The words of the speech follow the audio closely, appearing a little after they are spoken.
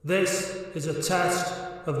This is a test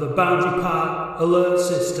of the Boundary Park alert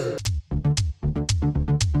system.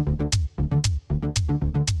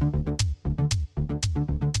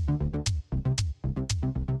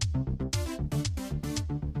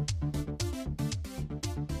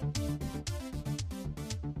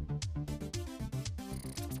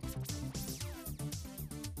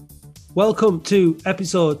 Welcome to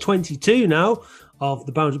episode 22 now of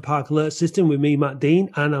the Boundary Park Alert System with me, Matt Dean,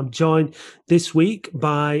 and I'm joined this week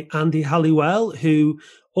by Andy Halliwell, who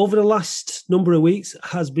over the last number of weeks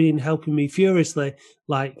has been helping me furiously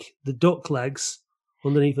like the duck legs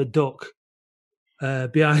underneath a duck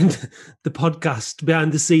behind the podcast,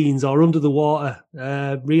 behind the scenes or under the water,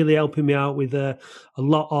 really helping me out with a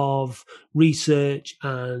lot of research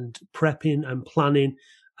and prepping and planning.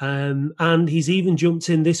 And he's even jumped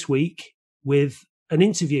in this week with an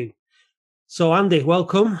interview. So, Andy,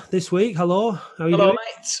 welcome this week. Hello. How are you doing?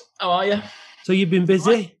 Mate. How are you? So you've been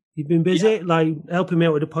busy. Right. You've been busy, like helping me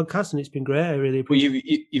out with the podcast, and it's been great. I really appreciate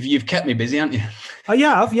it. Well, you've kept me busy, haven't you? I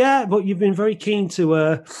have, yeah. But you've been very keen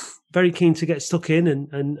to get stuck in,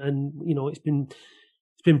 and you know, it's been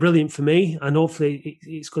brilliant for me, and hopefully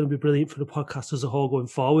it's going to be brilliant for the podcast as a whole going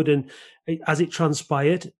forward. And as it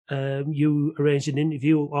transpired, you arranged an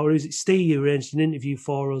interview, or is it Steve? You arranged an interview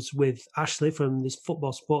for us with Ashley from this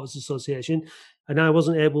Football Supporters Association, and I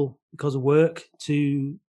wasn't able because of work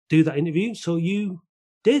to do that interview, so you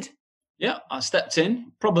did. Yeah, I stepped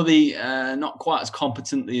in, probably not quite as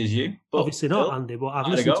competently as you. But obviously not, Andy, but I've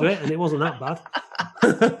listened to it and it wasn't that bad.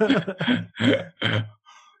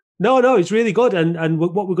 No, it's really good. And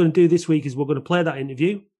what we're going to do this week is we're going to play that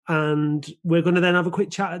interview and we're going to then have a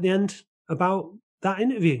quick chat at the end about that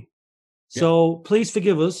interview. Yeah. So please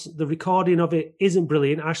forgive us. The recording of it isn't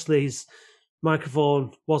brilliant. Ashley's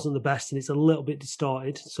microphone wasn't the best and it's a little bit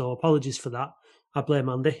distorted. So apologies for that. I blame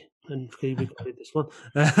Andy and he recorded this one.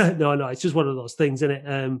 No, it's just one of those things, isn't it?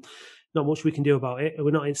 Not much we can do about it.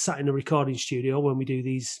 We're not sat in a recording studio when we do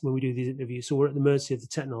these interviews. So we're at the mercy of the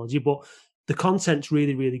technology, but the content's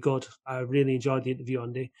really, really good. I really enjoyed the interview,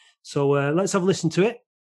 Andy. So let's have a listen to it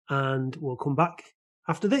and we'll come back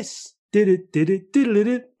after this. I'd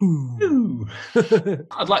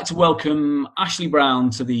like to welcome Ashley Brown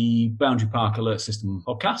to the Boundary Park Alert System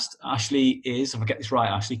podcast. Ashley is, if I get this right,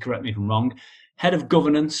 Ashley, correct me if I'm wrong, Head of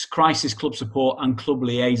Governance, Crisis Club Support and Club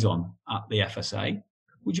Liaison at the FSA.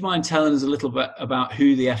 Would you mind telling us a little bit about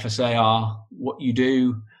who the FSA are, what you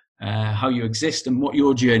do, how you exist and what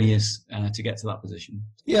your journey is to get to that position?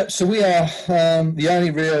 Yeah, so we are the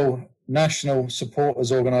only real national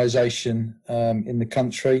supporters organisation in the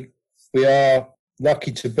country. We are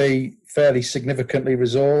lucky to be fairly significantly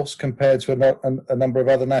resourced compared to a number of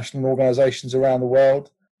other national organisations around the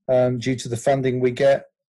world due to the funding we get,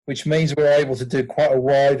 which means we're able to do quite a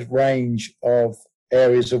wide range of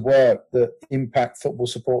areas of work that impact football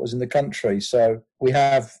supporters in the country. So we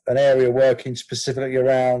have an area working specifically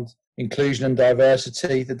around inclusion and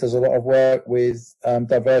diversity that does a lot of work with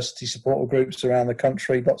diversity supporter groups around the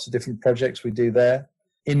country, lots of different projects we do there.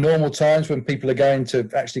 In normal times when people are going to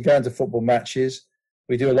football matches,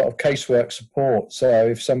 we do a lot of casework support. So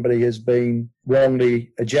if somebody has been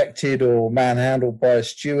wrongly ejected or manhandled by a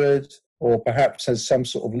steward, or perhaps has some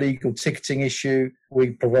sort of legal ticketing issue,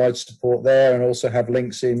 we provide support there and also have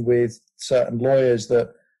links in with certain lawyers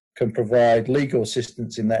that can provide legal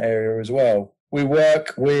assistance in that area as well. We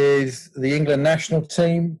work with the England national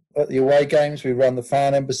team at the away games. We run the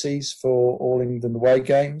fan embassies for all England away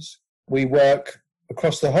games. We work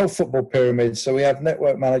across the whole football pyramid. So we have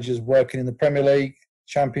network managers working in the Premier League,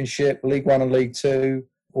 Championship, League One and League Two,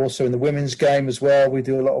 also in the women's game as well. We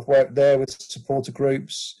do a lot of work there with supporter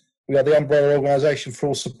groups. We are the umbrella organisation for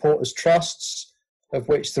all supporters trusts, of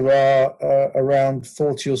which there are around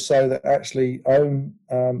 40 or so that actually own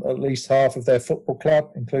at least half of their football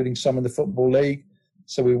club, including some in the Football League.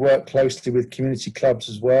 So we work closely with community clubs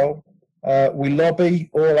as well. We lobby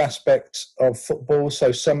all aspects of football.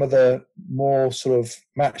 So some of the more sort of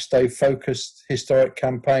match day focused historic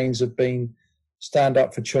campaigns have been Stand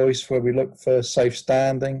Up for Choice, where we look for safe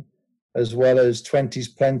standing, as well as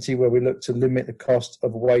 20s Plenty, where we look to limit the cost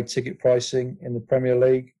of away ticket pricing in the Premier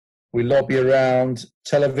League. We lobby around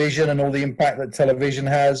television and all the impact that television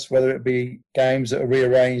has, whether it be games that are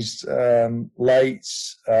rearranged late,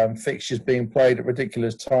 fixtures being played at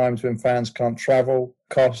ridiculous times when fans can't travel,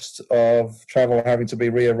 cost of travel having to be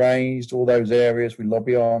rearranged, all those areas we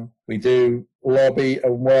lobby on. We do lobby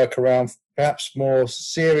and work around perhaps more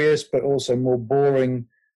serious but also more boring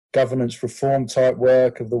governance reform type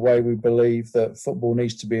work of the way we believe that football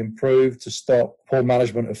needs to be improved to stop poor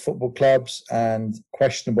management of football clubs and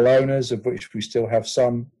questionable owners, of which we still have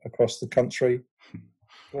some across the country.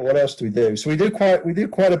 What else do we do? So we do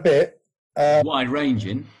quite a bit. Wide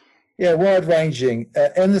ranging. Yeah, wide ranging.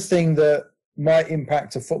 Anything that might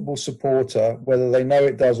impact a football supporter, whether they know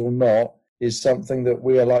it does or not, is something that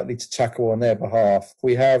we are likely to tackle on their behalf.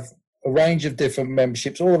 We have a range of different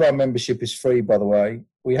memberships. All of our membership is free, by the way.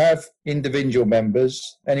 We have individual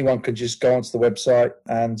members. Anyone can just go onto the website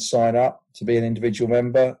and sign up to be an individual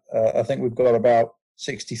member. I think we've got about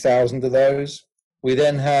 60,000 of those. We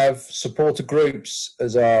then have supporter groups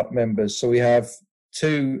as our members. So we have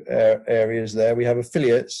two areas there. We have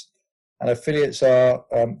affiliates, and affiliates are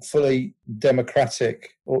fully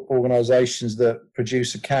democratic organisations that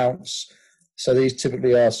produce accounts. So these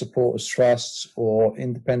typically are supporters trusts or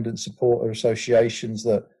independent supporter associations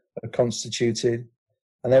that are constituted.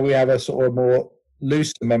 And then we have a sort of more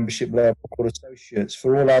looser membership level called associates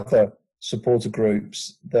for all other supporter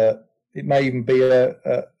groups. That it may even be a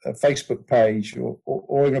Facebook page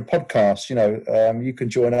or even a podcast. You can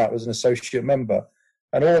join up as an associate member.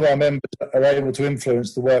 And all of our members are able to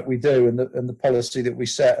influence the work we do and the policy that we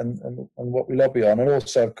set and what we lobby on. And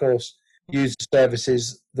also, of course, use the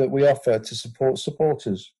services that we offer to support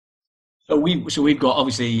supporters. So we've got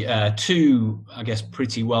obviously two, I guess,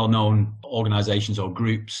 pretty well-known organisations or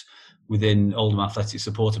groups within Oldham Athletic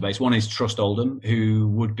supporter base. One is Trust Oldham, who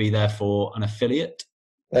would be therefore an affiliate.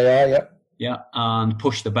 They are, yeah. Yeah, and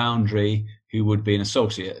Push the Boundary, who would be an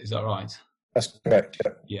associate. Is that right? That's correct,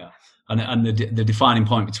 yeah. Yeah. And the defining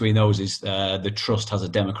point between those is the trust has a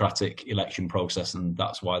democratic election process, and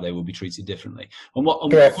that's why they will be treated differently. And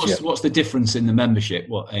what's the difference in the membership?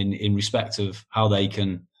 What in respect of how they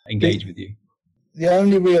can engage with you? The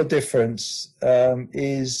only real difference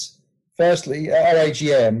is, firstly, at our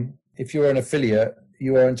AGM, if you're an affiliate,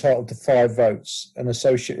 you are entitled to 5 votes. An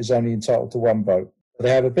associate is only entitled to 1 vote.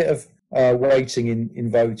 They have a bit of weighting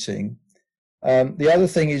in voting. The other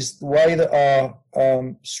thing is the way that our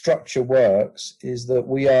structure works is that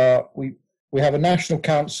we have a national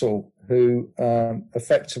council who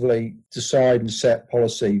effectively decide and set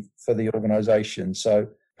policy for the organisation. So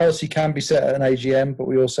policy can be set at an AGM, but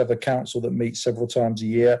we also have a council that meets several times a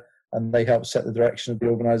year, and they help set the direction of the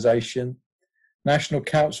organisation. National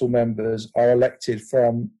council members are elected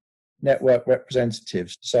from network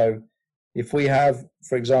representatives. So if we have,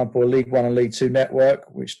 for example, a League One and League Two network,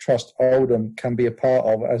 which Trust Oldham can be a part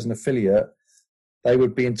of as an affiliate, they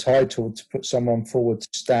would be entitled to put someone forward to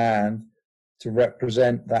stand to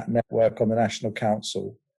represent that network on the National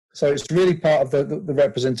Council. So it's really part of the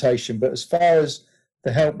representation. But as far as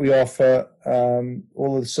the help we offer,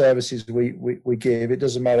 all of the services we give, it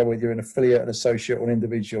doesn't matter whether you're an affiliate, an associate, or an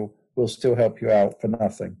individual, we'll still help you out for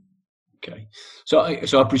nothing. Okay, so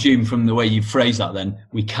I presume from the way you phrase that, then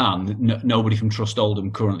we can. Nobody from Trust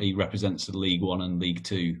Oldham currently represents the League One and League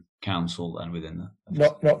Two council, and within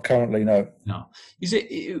that. Not currently, no. No, is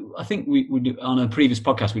it? I think we on a previous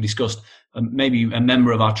podcast we discussed maybe a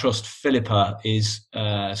member of our trust, Philippa, is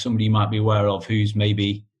somebody you might be aware of, who's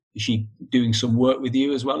maybe is she doing some work with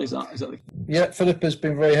you as well? Is that? Yeah, Philippa's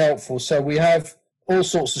been very helpful. So we have all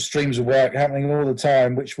sorts of streams of work happening all the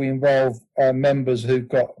time, which we involve members who've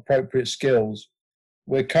got appropriate skills.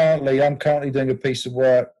 I'm currently doing a piece of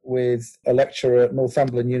work with a lecturer at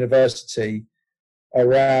Northumberland University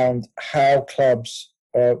around how clubs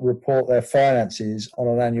report their finances on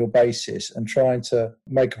an annual basis, and trying to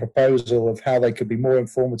make a proposal of how they could be more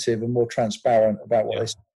informative and more transparent about what they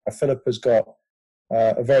say. Philippa's got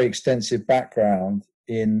a very extensive background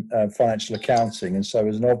in financial accounting, and so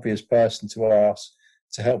is an obvious person to ask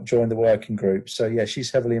to help join the working group. So yeah,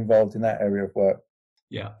 she's heavily involved in that area of work.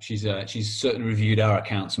 Yeah, she's certainly reviewed our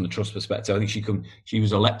accounts from the trust perspective. I think she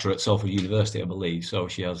was a lecturer at Salford University, I believe. So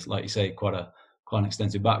she has, like you say, quite an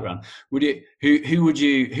extensive background. Who would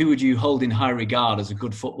you hold in high regard as a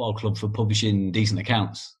good football club for publishing decent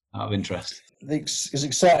accounts, out of interest? As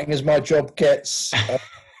exciting as my job gets,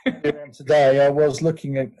 today I was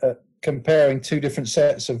looking at comparing 2 different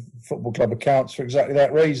sets of football club accounts for exactly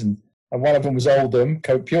that reason. And one of them was Oldham,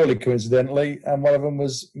 purely coincidentally, and one of them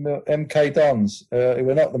was MK Dons, who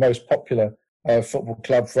were not the most popular football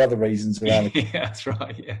club for other reasons around. Yeah, that's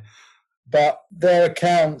right, yeah. But their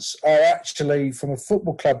accounts are actually, from a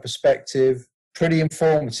football club perspective, pretty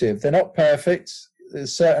informative. They're not perfect.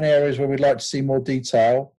 There's certain areas where we'd like to see more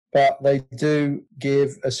detail, but they do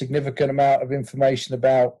give a significant amount of information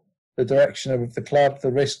about the direction of the club, the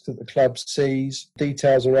risk that the club sees,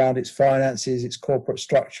 details around its finances, its corporate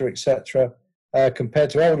structure, etc., compared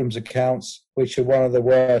to Oldham's accounts, which are one of the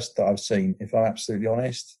worst that I've seen, if I'm absolutely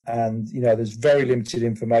honest. And, there's very limited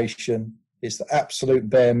information. It's the absolute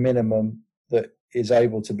bare minimum that is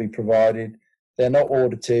able to be provided. They're not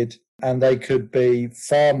audited, and they could be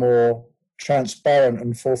far more transparent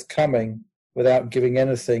and forthcoming without giving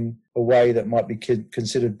anything away that might be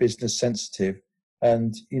considered business sensitive.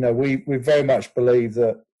 And, we very much believe that,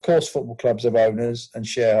 of course, football clubs have owners and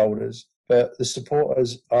shareholders, but the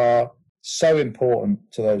supporters are so important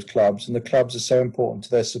to those clubs, and the clubs are so important to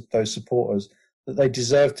those supporters, that they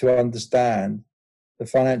deserve to understand the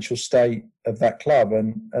financial state of that club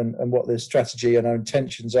and what their strategy and our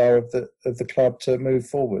intentions are of the club to move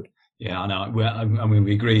forward. Yeah, I know.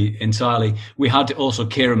 We agree entirely. We had also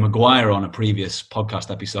Kieran Maguire on a previous podcast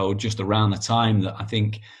episode just around the time that I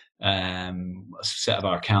think a set of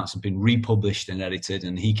our accounts have been republished and edited,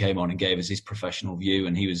 and he came on and gave us his professional view,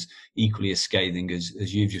 and he was equally as scathing as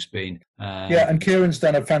you've just been. And Kieran's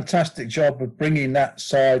done a fantastic job of bringing that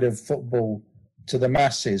side of football to the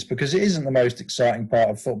masses, because it isn't the most exciting part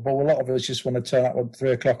of football. A lot of us just want to turn up at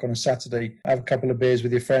 3 o'clock on a Saturday, have a couple of beers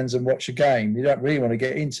with your friends and watch a game. You don't really want to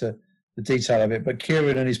get into the detail of it, but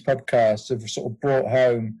Kieran and his podcast have sort of brought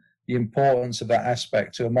home the importance of that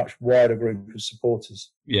aspect to a much wider group of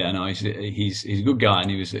supporters. Yeah, no, he's a good guy,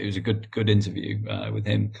 and it was a good interview with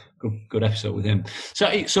him, good episode with him. So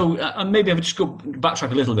maybe I would just go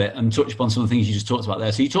backtrack a little bit and touch upon some of the things you just talked about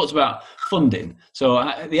there. So you talked about funding. So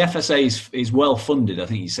the FSA is well funded, I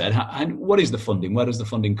think you said. And what is the funding? Where does the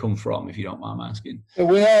funding come from, if you don't mind asking? So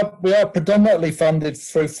we are predominantly funded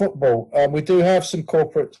through football. We do have some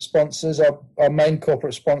corporate sponsors. Our main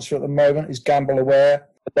corporate sponsor at the moment is Gamble Aware.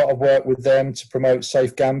 A lot of work with them to promote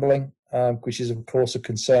safe gambling, which is, of course, a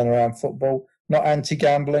concern around football. Not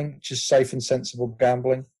anti-gambling, just safe and sensible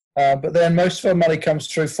gambling. But then most of our money comes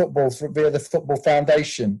through football via the Football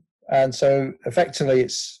Foundation. And so effectively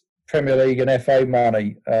it's Premier League and FA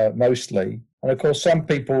money mostly. And of course, some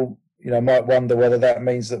people, might wonder whether that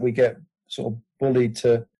means that we get sort of bullied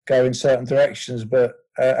to go in certain directions. But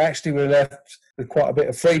actually we're left with quite a bit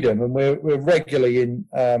of freedom, and we're regularly in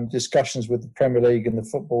discussions with the Premier League and the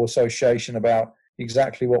Football Association about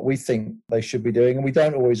exactly what we think they should be doing, and we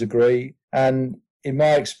don't always agree. And in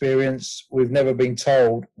my experience, we've never been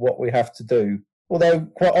told what we have to do, although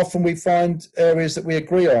quite often we find areas that we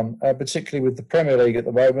agree on, particularly with the Premier League at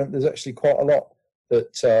the moment. There's actually quite a lot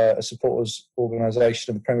that a supporters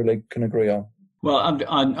organisation of the Premier League can agree on. Well,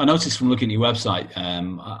 I noticed from looking at your website,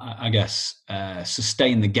 I guess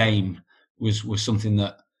sustain the game was something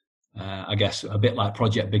that I guess a bit like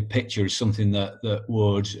Project Big Picture is something that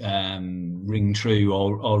would ring true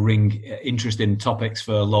or ring interesting topics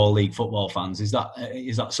for lower league football fans. Is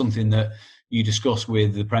that something that you discuss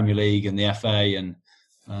with the Premier League and the FA and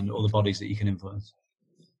other bodies that you can influence?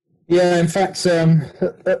 Yeah, in fact,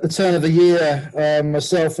 at the turn of the year,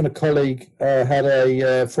 myself and a colleague had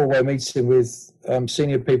a four-way meeting with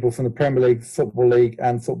senior people from the Premier League, Football League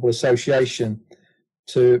and Football Association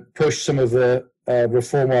to push some of the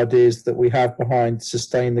reform ideas that we have behind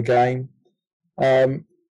sustain the game.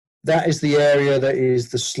 That is the area that is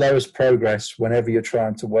the slowest progress whenever you're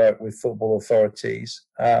trying to work with football authorities.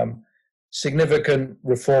 Significant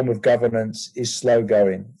reform of governance is slow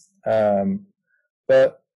going.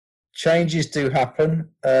 But changes do happen.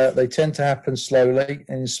 They tend to happen slowly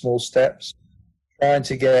and in small steps. Trying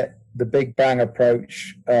to get the big bang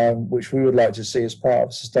approach, which we would like to see as part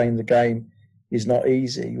of sustain the game, is not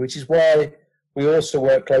easy, which is why we also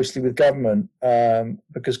work closely with government,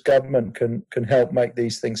 because government can help make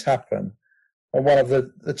these things happen. And one of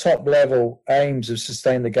the top level aims of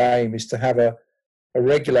sustain the game is to have a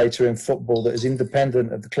regulator in football that is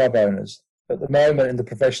independent of the club owners. At the moment in the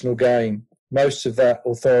professional game, most of that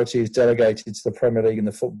authority is delegated to the Premier League and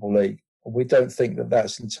the Football League. And we don't think that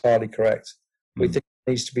that's entirely correct. We think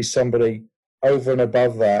there needs to be somebody over and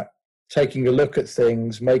above that, taking a look at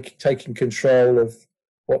things, taking control of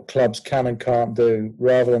what clubs can and can't do,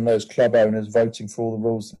 rather than those club owners voting for all the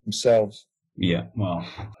rules themselves. Yeah, well,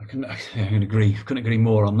 I couldn't agree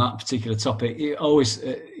more on that particular topic. It always,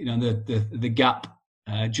 the gap,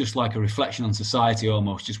 just like a reflection on society,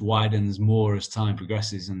 almost just widens more as time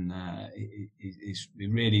progresses, and it's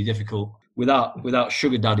really difficult without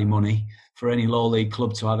sugar daddy money for any low league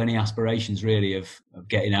club to have any aspirations really of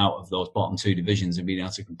getting out of those bottom two divisions and being able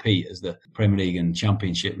to compete, as the Premier League and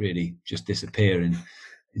Championship really just disappear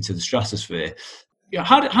into the stratosphere. Yeah,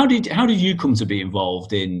 how did you come to be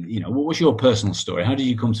involved in? What was your personal story? How did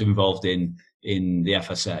you come to be involved in the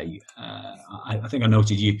FSA? I think I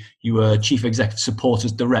noted you were Chief Executive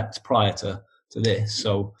Supporters Direct prior to this.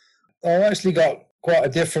 So I've actually got quite a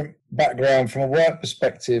different background from a work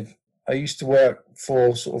perspective. I used to work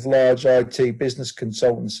for sort of large IT business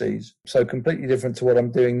consultancies, so completely different to what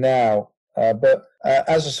I'm doing now. But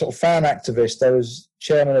as a sort of fan activist, I was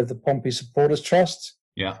chairman of the Pompey Supporters Trust.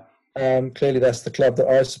 Yeah. Clearly, that's the club that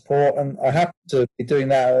I support, and I happen to be doing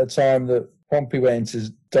that at a time that Pompey went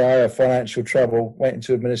into dire financial trouble, went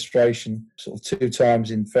into administration sort of 2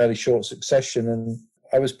 times in fairly short succession, and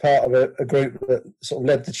I was part of a group that sort of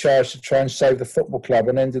led the charge to try and save the football club,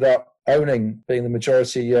 and ended up being the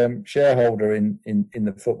majority shareholder in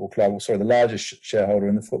the football club, or sorry, the largest shareholder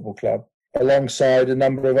in the football club, alongside a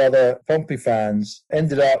number of other Pompey fans.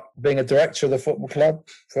 Ended up being a director of the football club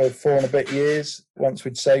for 4 and a bit years once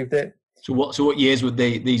we'd saved it. So what years would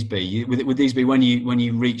these be? Would these be when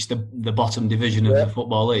you reached the bottom division of the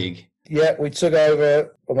Football League? Yeah, we took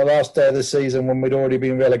over on the last day of the season when we'd already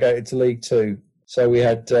been relegated to League Two. So we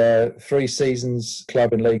had 3 seasons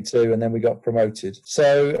club in League Two, and then we got promoted.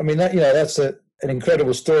 So I mean, that's an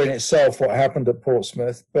incredible story in itself, what happened at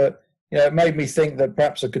Portsmouth. But it made me think that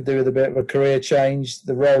perhaps I could do with a bit of a career change.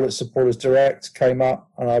 The role at Supporters Direct came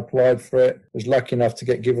up, and I applied for it. Was lucky enough to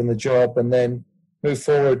get given the job, and then moved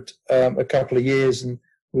forward a couple of years, and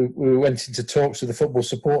we went into talks with the Football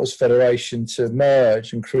Supporters Federation to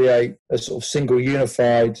merge and create a sort of single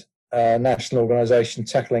unified national organisation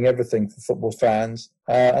tackling everything for football fans.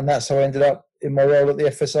 And that's how I ended up in my role at the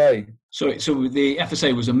FSA. So the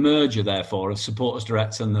FSA was a merger, therefore, of Supporters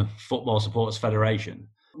Direct and the Football Supporters Federation.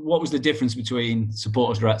 What was the difference between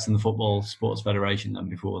Supporters Direct and the Football Supporters Federation then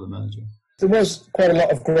before the merger? There was quite a lot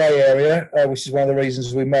of grey area, which is one of the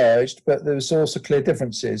reasons we merged, but there was also clear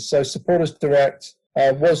differences. So Supporters Direct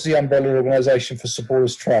was the umbrella organisation for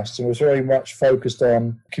Supporters Trust, and was very much focused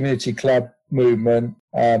on community club movement,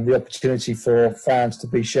 the opportunity for fans to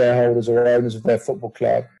be shareholders or owners of their football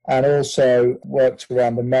club, and also worked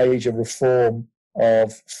around the major reform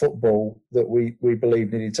of football that we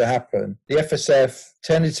believe needed to happen. The FSF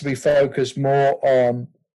tended to be focused more on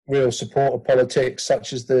real supporter politics,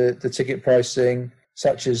 such as the ticket pricing,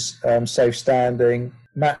 such as safe standing,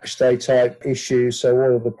 match day type issues. So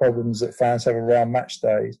all of the problems that fans have around match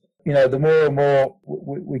days. The more and more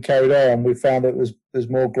we carried on, we found that there's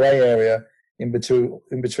more grey area in between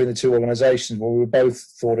the 2 organisations, where we both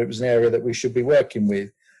thought it was an area that we should be working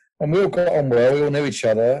with. And we all got on well, we all knew each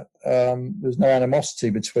other. There's no animosity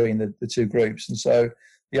between the 2 groups. And so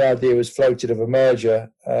the idea was floated of a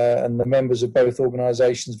merger, and the members of both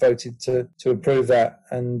organisations voted to approve that.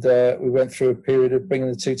 And we went through a period of bringing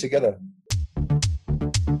the 2 together.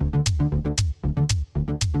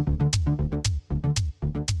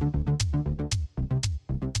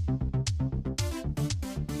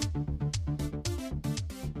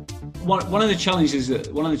 One of the challenges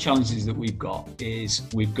that we've got is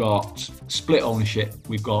we've got split ownership.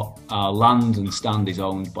 We've got our land and stand is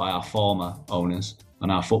owned by our former owners,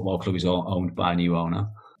 and our football club is owned by a new owner.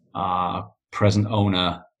 Our present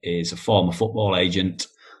owner is a former football agent,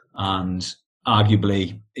 and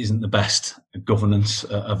arguably isn't the best governance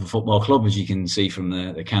of a football club, as you can see from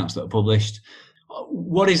the accounts that are published.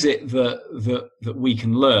 What is it that we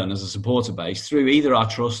can learn as a supporter base through either our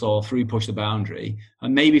trust or through Push the Boundary,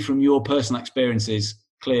 and maybe from your personal experiences,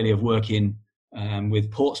 clearly, of working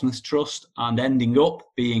with Portsmouth's trust and ending up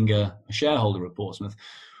being a shareholder of Portsmouth?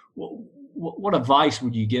 What advice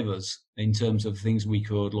would you give us in terms of things we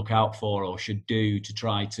could look out for or should do to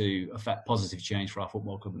try to affect positive change for our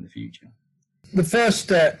football club in the future? The first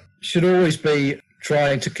step should always be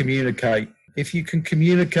trying to communicate. If you can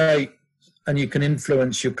communicate and you can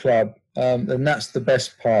influence your club, then that's the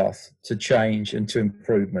best path to change and to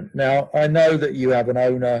improvement. Now, I know that you have an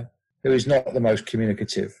owner who is not the most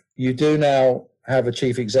communicative. You do now have a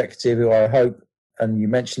chief executive who I hope, and you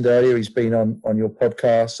mentioned earlier, he's been on your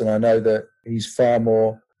podcast, and I know that he's far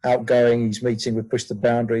more outgoing. He's meeting with Push the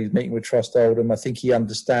Boundary, he's meeting with Trust Oldham. I think he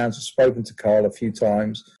understands, I've spoken to Carl a few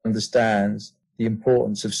times, understands the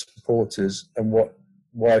importance of supporters and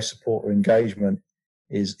why supporter engagement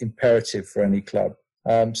is imperative for any club.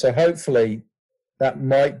 So hopefully that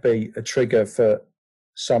might be a trigger for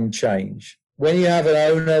some change. When you have an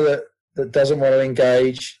owner that doesn't want to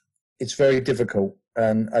engage, it's very difficult.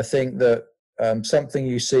 And I think that something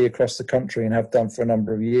you see across the country and have done for a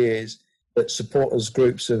number of years that supporters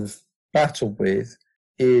groups have battled with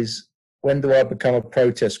is, when do I become a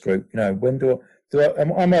protest group?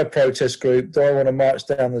 Am I a protest group? Do I want to march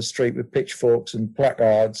down the street with pitchforks and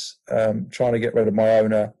placards trying to get rid of my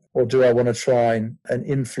owner? Or do I want to try and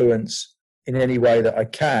influence in any way that I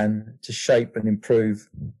can to shape and improve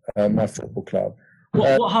my football club?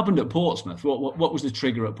 What happened at Portsmouth? What was the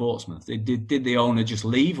trigger at Portsmouth? Did the owner just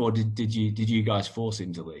leave, or did you guys force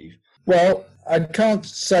him to leave? Well, I can't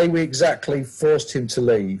say we exactly forced him to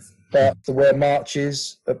leave, but there were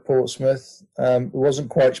marches at Portsmouth. It wasn't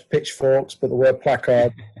quite pitchforks, but there were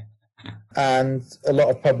placards, and a lot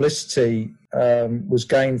of publicity was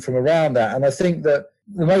gained from around that. And I think that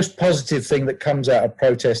the most positive thing that comes out of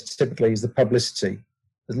protests typically is the publicity.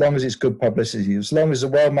 As long as it's good publicity, as long as it's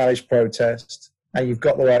a well-managed protest and you've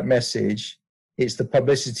got the right message, it's the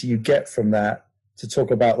publicity you get from that to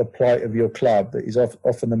talk about the plight of your club that is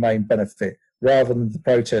often the main benefit, rather than the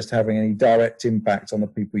protest having any direct impact on the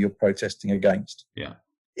people you're protesting against. Yeah.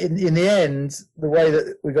 In the end, the way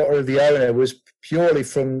that we got rid of the owner was purely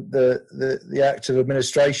from the act of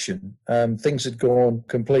administration. Things had gone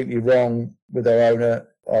completely wrong with our owner,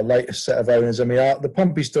 our latest set of owners. I mean, the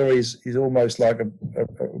Pompey story is almost like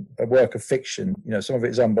a work of fiction. You know, some of it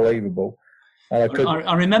is unbelievable. And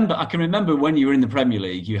I can remember when you were in the Premier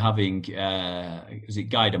League, you having was it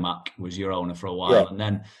Guidermack was your owner for a while, yeah.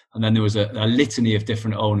 and then there was a litany of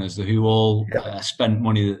different owners who all spent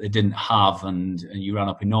money that they didn't have, and you ran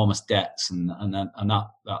up enormous debts, and that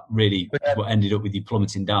really is what ended up with you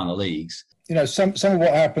plummeting down the leagues. You know, some of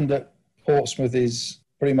what happened at Portsmouth is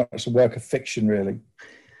pretty much a work of fiction, really.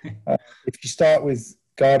 If you start with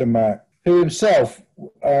Guidermack, who himself,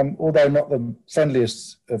 although not the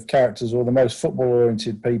friendliest of characters or the most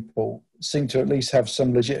football-oriented people, seemed to at least have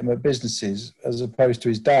some legitimate businesses, as opposed to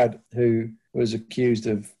his dad, who was accused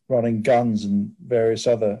of running guns and various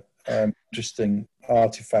other interesting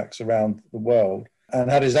artefacts around the world,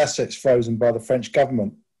 and had his assets frozen by the French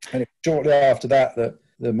government. And shortly after that,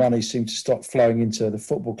 the money seemed to stop flowing into the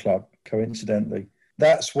football club, coincidentally.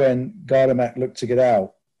 That's when Guidermack looked to get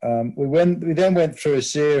out. We then went through a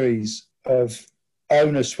series of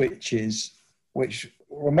owner switches, which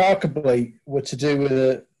remarkably were to do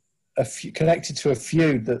with connected to a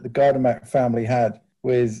feud that the Guidermack family had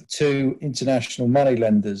with two international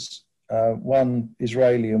moneylenders, one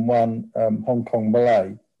Israeli and one Hong Kong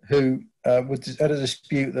Malay, who had a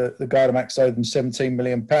dispute that the Guidermacks owed them £17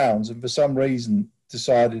 million, and for some reason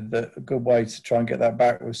decided that a good way to try and get that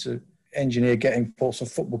back was to engineer getting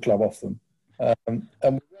Portsmouth Football Club off them. And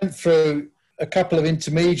we went through a couple of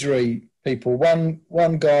intermediary people.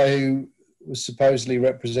 One guy who was supposedly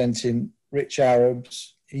representing rich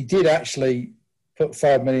Arabs. He did actually put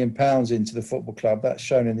 £5 million into the football club. That's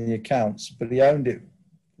shown in the accounts. But he owned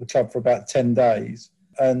the club for about 10 days.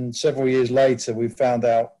 And several years later, we found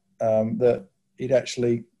out that he'd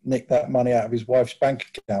actually nicked that money out of his wife's bank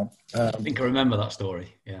account. I think I remember that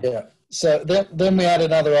story. Yeah. So then we had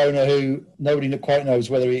another owner who nobody quite knows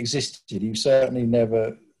whether he existed. He certainly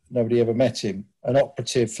nobody ever met him, an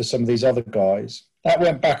operative for some of these other guys. That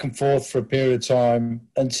went back and forth for a period of time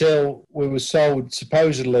until we were sold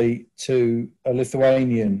supposedly to a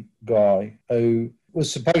Lithuanian guy who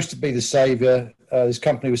was supposed to be the saviour. His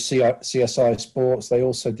company was CSI Sports. They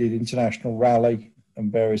also did international rally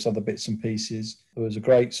and various other bits and pieces. There was a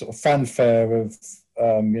great sort of fanfare of,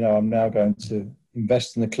 I'm now going to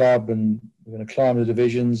invest in the club and we're going to climb the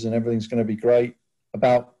divisions and everything's going to be great.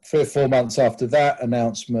 About 3 or 4 months after that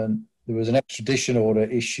announcement, there was an extradition order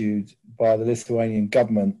issued by the Lithuanian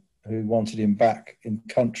government who wanted him back in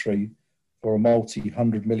country for a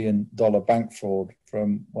multi-$100 million bank fraud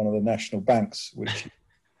from one of the national banks, which he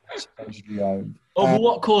supposedly owned. Over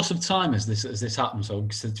what course of time has this happened? So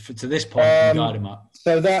to this point, Guidermack.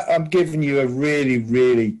 So that I'm giving you a really,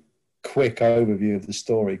 really quick overview of the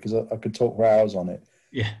story because I could talk for hours on it.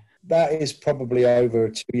 Yeah, that is probably over a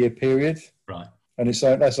 2-year period, right? And it's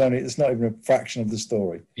not even a fraction of the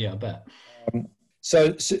story. Yeah, I bet.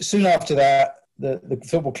 So soon after that, the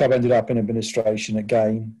football club ended up in administration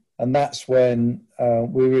again, and that's when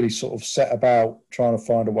we really sort of set about trying to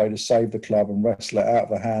find a way to save the club and wrestle it out of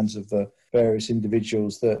the hands of the various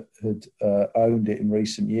individuals that had owned it in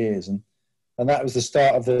recent years, and that was the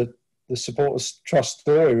start of the Supporters Trust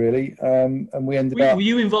story, really. And we ended up. Were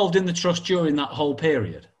you involved in the trust during that whole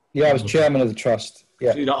period? Yeah, I was chairman of the trust.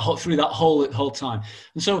 Yeah. Through that whole time.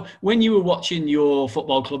 And so when you were watching your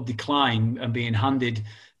football club decline and being handed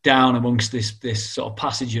down amongst this sort of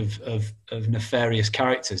passage of nefarious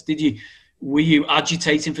characters, were you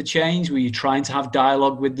agitating for change? Were you trying to have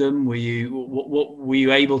dialogue with them? Were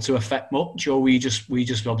you able to affect much, or were you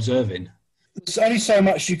just observing? There's only so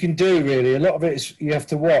much you can do, really. A lot of it is you have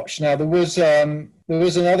to watch. Now there was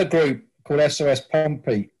another group called SOS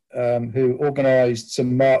Pompey who organised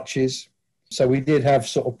some marches. So we did have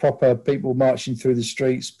sort of proper people marching through the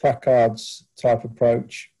streets, placards type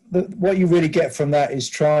approach. What you really get from that is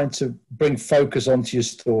trying to bring focus onto your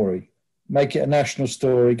story, make it a national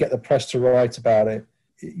story, get the press to write about it.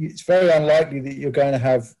 It's very unlikely that you're going to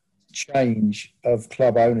have change of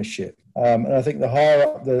club ownership. And I think the higher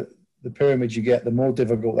up the pyramid you get, the more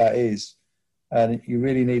difficult that is. And you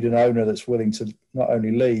really need an owner that's willing to not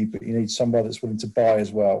only leave, but you need somebody that's willing to buy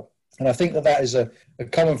as well. And I think that is a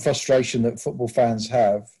common frustration that football fans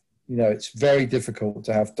have. it's very difficult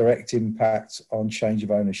to have direct impact on change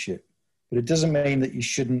of ownership. But it doesn't mean that you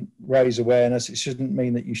shouldn't raise awareness. It shouldn't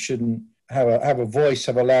mean that you shouldn't have a voice,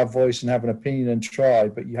 have a loud voice and have an opinion and try,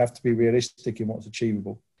 but you have to be realistic in what's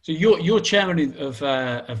achievable. So you're chairman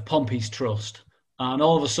of Pompey's Trust, and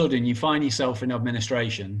all of a sudden you find yourself in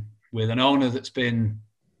administration with an owner that's been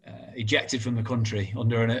ejected from the country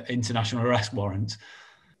under an international arrest warrant.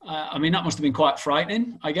 I mean, that must have been quite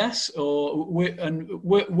frightening, I guess.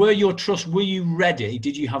 Were your trust, were you ready?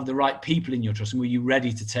 Did you have the right people in your trust, and were you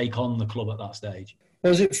ready to take on the club at that stage?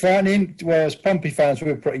 Was it frightening? Well, as Pompey fans, we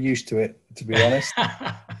were pretty used to it, to be honest.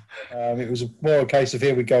 It was more a case of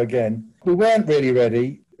here we go again. We weren't really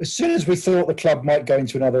ready. As soon as we thought the club might go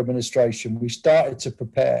into another administration, we started to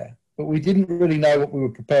prepare, but we didn't really know what we were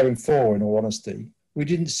preparing for, in all honesty. We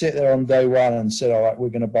didn't sit there on day one and said, all right, we're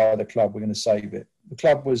going to buy the club, we're going to save it. The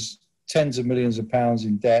club was tens of millions of pounds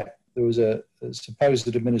in debt. There was a supposed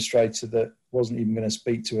administrator that wasn't even going to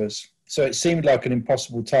speak to us. So it seemed like an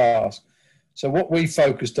impossible task. So what we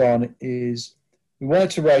focused on is we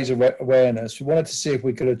wanted to raise awareness. We wanted to see if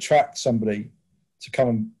we could attract somebody to come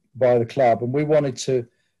and buy the club. And we wanted to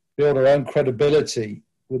build our own credibility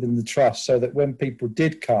within the trust so that when people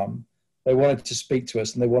did come, they wanted to speak to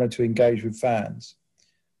us and they wanted to engage with fans.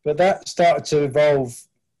 But that started to evolve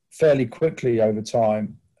fairly quickly over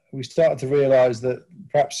time. We started to realise that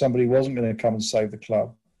perhaps somebody wasn't going to come and save the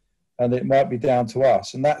club and it might be down to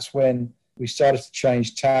us. And that's when we started to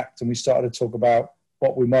change tact and we started to talk about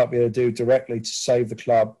what we might be able to do directly to save the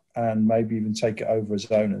club and maybe even take it over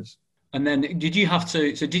as owners. And then did you have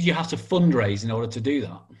to fundraise in order to do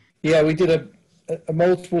that? Yeah, we did a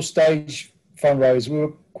multiple stage fundraise. We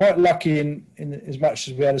were quite lucky in as much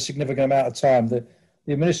as we had a significant amount of time. The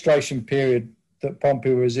administration period that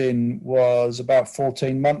Pompey was in was about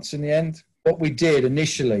 14 months in the end. What we did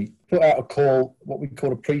initially, put out a call, what we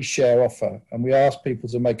call a pre-share offer, and we asked people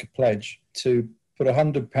to make a pledge to put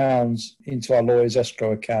 £100 into our lawyer's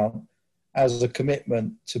escrow account as a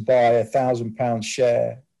commitment to buy £1,000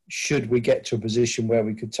 share should we get to a position where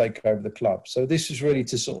we could take over the club. So this was really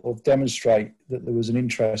to sort of demonstrate that there was an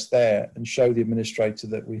interest there and show the administrator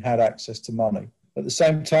that we had access to money. At the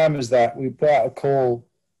same time as that, we put out a call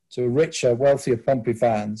to richer, wealthier Pompey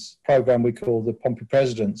fans, a program we call the Pompey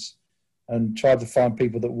Presidents, and tried to find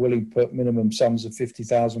people that were willing to put minimum sums of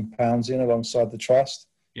 £50,000 in alongside the trust.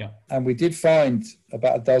 Yeah. And we did find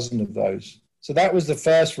about a dozen of those. So that was the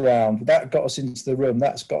first round. That got us into the room.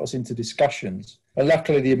 That's got us into discussions. And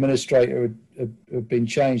luckily, the administrator had been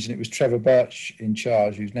changed, and it was Trevor Birch in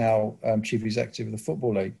charge, who's now Chief Executive of the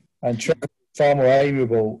Football League. And Trevor was far more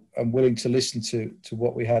amiable and willing to listen to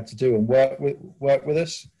what we had to do and work with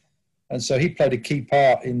us. And so he played a key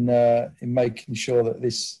part in making sure that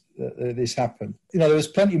this happened. There was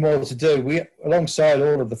plenty more to do. We, alongside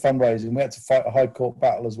all of the fundraising, we had to fight a high court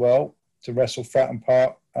battle as well to wrestle Fratton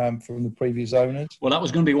Park from the previous owners. Well, that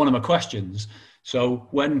was going to be one of my questions. So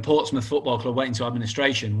when Portsmouth Football Club went into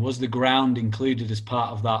administration, was the ground included as part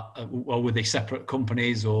of that? Or were they separate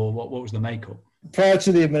companies, or what was the makeup? Prior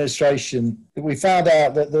to the administration, we found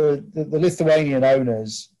out that the Lithuanian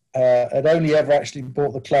owners had only ever actually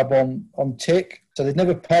bought the club on tick. So they'd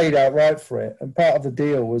never paid outright for it. And part of the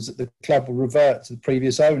deal was that the club would revert to the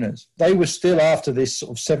previous owners. They were still after this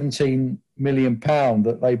sort of £17 million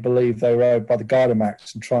that they believed they were owed by the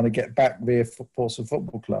Gardemax and trying to get back via Portsmouth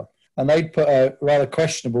Football Club. And they'd put a rather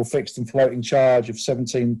questionable fixed and floating charge of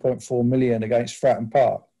 £17.4 million against Fratton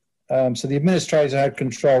Park. So the administrator had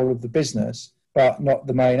control of the business, but not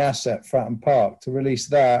the main asset, Fratton Park. To release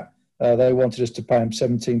that, they wanted us to pay them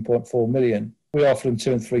 £17.4 million. We offered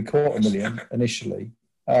them £2.75 million initially.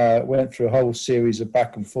 Went through a whole series of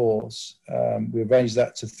back and forths. We arranged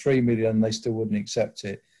that to £3 million, and they still wouldn't accept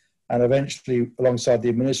it. And eventually, alongside the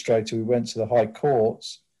administrator, we went to the High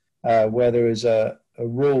Courts, where there is a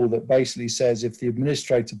rule that basically says if the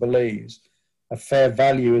administrator believes a fair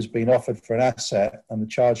value has been offered for an asset and the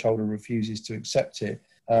charge holder refuses to accept it,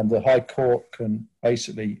 the High Court can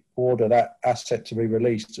basically order that asset to be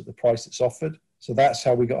released at the price it's offered. So that's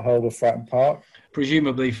how we got hold of Fratton Park.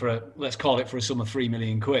 Presumably let's call it for a sum of £3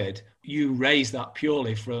 million, you raised that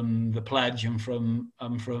purely from the pledge and from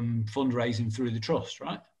fundraising through the trust,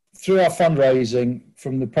 right? Through our fundraising,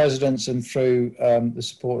 from the presidents and through the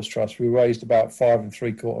Supporters Trust, we raised about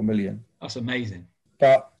 £5.75 million. That's amazing.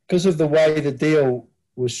 But because of the way the deal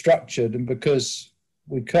was structured and because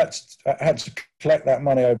we had to collect that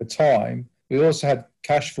money over time, we also had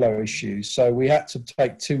cash flow issues. So we had to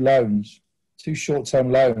take two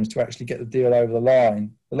short-term loans to actually get the deal over the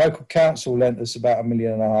line. The local council lent us about £1.5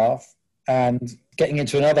 million. And getting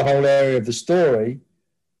into another whole area of the story,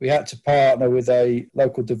 we had to partner with a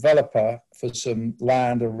local developer for some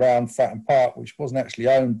land around Fratton Park, which wasn't actually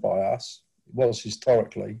owned by us. It was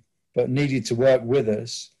historically, but needed to work with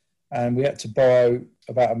us. And we had to borrow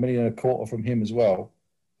about $1.25 million from him as well.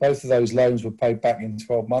 Both of those loans were paid back in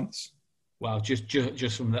 12 months. Wow, just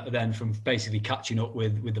from that, then, from basically catching up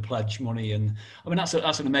with the pledge money. And I mean, that's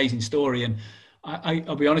an amazing story. And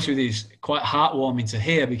I'll be honest with you, it's quite heartwarming to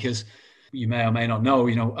hear, because you may or may not know,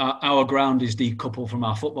 our ground is decoupled from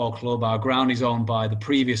our football club. Our ground is owned by the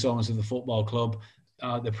previous owners of the football club.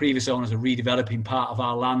 The previous owners are redeveloping part of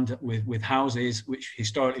our land with houses, which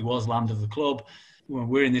historically was land of the club.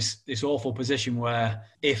 We're in this awful position where,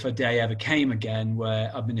 if a day ever came again where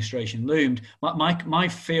administration loomed, my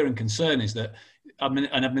fear and concern is that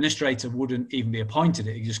an administrator wouldn't even be appointed.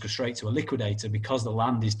 It would just go straight to a liquidator, because the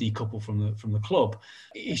land is decoupled from the club.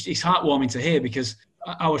 It's heartwarming to hear, because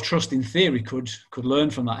our trust, in theory, could learn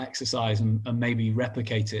from that exercise and maybe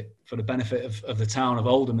replicate it for the benefit of the town of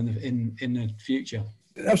Oldham in the future.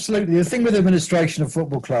 Absolutely. The thing with administration of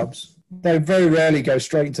football clubs, they very rarely go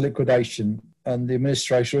straight into liquidation, and the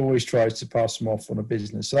administration always tries to pass them off on a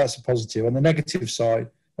business. So that's a positive. On the negative side,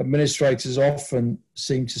 administrators often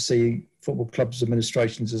seem to see football clubs'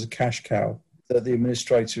 administrations as a cash cow that the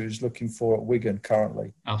administrator is looking for at Wigan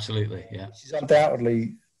currently. Absolutely, yeah. Which is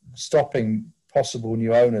undoubtedly stopping possible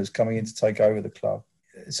new owners coming in to take over the club.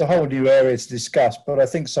 It's a whole new area to discuss, but I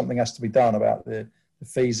think something has to be done about the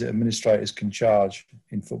fees that administrators can charge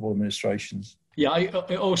in football administrations. Yeah,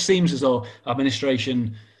 it always seems as though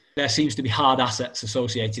administration, there seems to be hard assets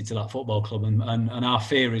associated to that football club, and our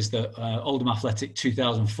fear is that Oldham Athletic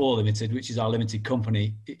 2004 Limited, which is our limited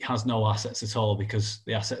company, it has no assets at all, because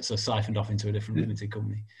the assets are siphoned off into a different limited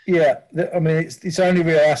company. Yeah, I mean, its only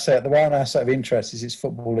real asset, the one asset of interest, is its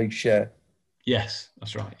Football League share. Yes,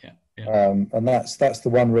 that's right, yeah. And that's the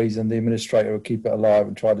one reason the administrator will keep it alive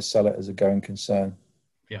and try to sell it as a going concern.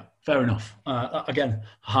 Yeah, fair enough. Again,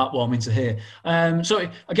 heartwarming to hear. So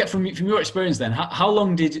I get from your experience then, how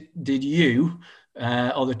long did you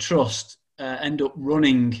or the trust end up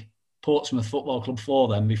running Portsmouth Football Club for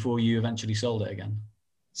them before you eventually sold it again?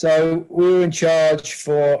 So we were in charge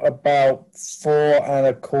for about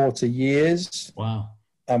 4.25 years. Wow.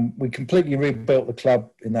 We completely rebuilt the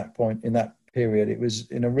club in that period. It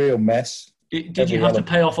was in a real mess. Did you have to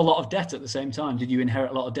pay off a lot of debt at the same time? Did you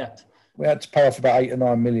inherit a lot of debt? We had to pay off about 8 or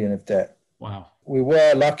 9 million of debt. Wow. We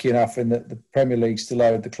were lucky enough in that the Premier League still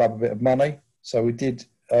owed the club a bit of money. So we did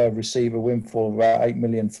receive a windfall of about 8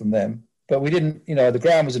 million from them. But we didn't, the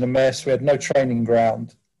ground was in a mess. We had no training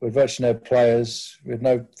ground. We had virtually no players. We had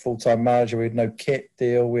no full-time manager. We had no kit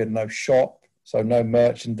deal. We had no shop. So no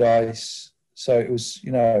merchandise. So it was,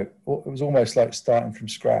 it was almost like starting from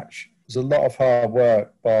scratch. It was a lot of hard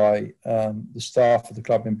work by the staff of the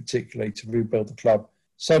club in particular to rebuild the club.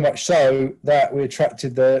 So much so that we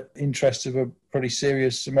attracted the interest of a pretty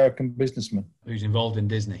serious American businessman. Who's involved in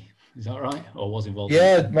Disney, is that right? Or was involved?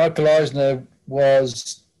 Yeah, Michael Eisner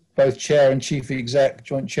was both joint chair and chief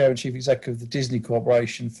exec of the Disney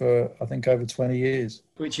Corporation for, I think, over 20 years.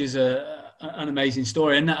 Which is an amazing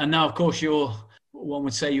story. And now, of course, one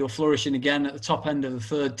would say you're flourishing again at the top end of the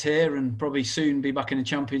third tier and probably soon be back in the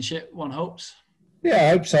Championship, one hopes. Yeah, I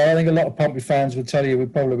hope so. I think a lot of Pompey fans would tell you we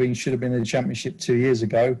probably should have been in the Championship 2 years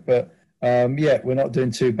ago. But we're not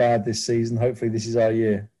doing too bad this season. Hopefully this is our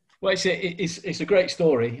year. Well, it's a great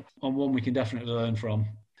story, and one we can definitely learn from.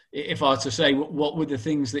 If I were to say, what were the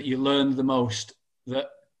things that you learned the most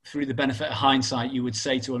that, through the benefit of hindsight, you would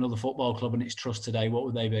say to another football club and its trust today, what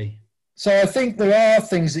would they be? So I think there are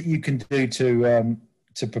things that you can do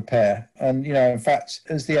to prepare. And, in fact,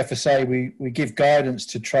 as the FSA, we give guidance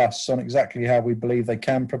to trusts on exactly how we believe they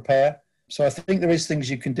can prepare. So I think there is things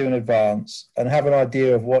you can do in advance and have an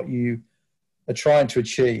idea of what you are trying to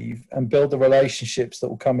achieve and build the relationships that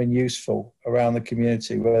will come in useful around the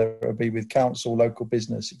community, whether it be with council, local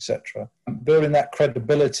business, etc. Building that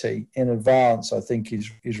credibility in advance, I think,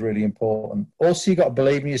 is really important. Also, you've got to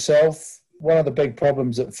believe in yourself. One of the big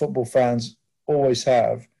problems that football fans always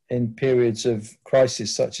have in periods of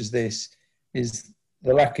crisis such as this is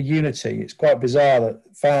the lack of unity. It's quite bizarre that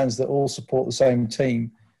fans that all support the same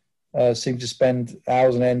team seem to spend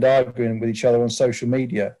hours on end arguing with each other on social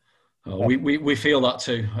media. Oh, we feel that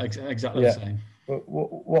too, exactly the same. But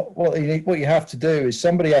what you have to do is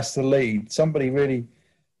somebody has to lead. Somebody really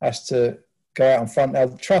has to go out in front. Now,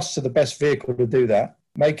 the trusts are the best vehicle to do that.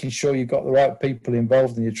 Making sure you've got the right people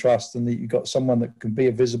involved in your trust and that you've got someone that can be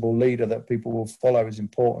a visible leader that people will follow is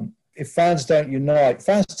important. If fans don't unite,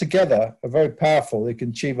 fans together are very powerful. They can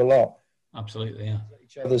achieve a lot. Absolutely, yeah.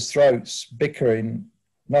 Each other's throats, bickering,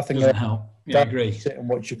 Nothing doesn't else. help. Yeah, I agree. Sit and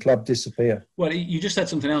watch your club disappear. Well, you just said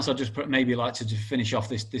something else I'd just maybe like to just finish off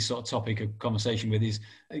this sort of topic of conversation with is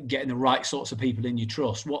getting the right sorts of people in your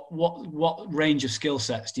trust. What range of skill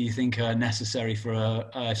sets do you think are necessary for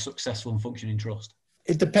a successful and functioning trust?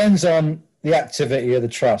 It depends on the activity of the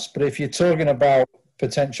trust. But if you're talking about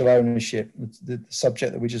potential ownership, the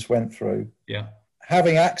subject that we just went through, yeah,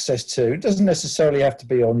 having access to, it doesn't necessarily have to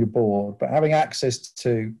be on your board, but having access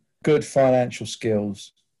to good financial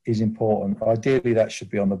skills is important. Ideally, that should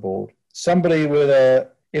be on the board. Somebody with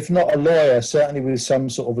if not a lawyer, certainly with some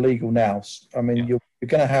sort of legal nous. I mean, you're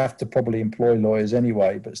going to have to probably employ lawyers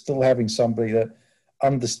anyway, but still having somebody that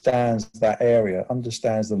understands that area,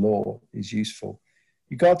 understands the law is useful.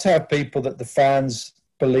 You've got to have people that the fans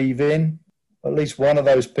believe in. At least one of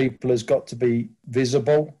those people has got to be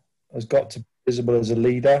visible, has got to be visible as a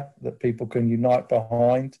leader that people can unite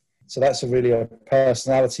behind. So that's really a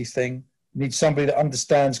personality thing. You need somebody that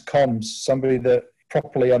understands comms, somebody that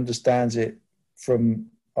properly understands it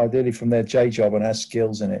ideally from their J job and has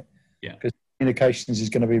skills in it. Yeah. Because communications is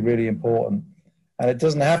going to be really important. And it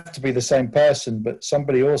doesn't have to be the same person, but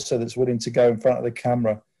somebody also that's willing to go in front of the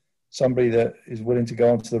camera, somebody that is willing to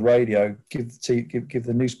go onto the radio, give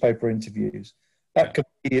the newspaper interviews. That could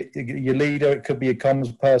be your leader, it could be a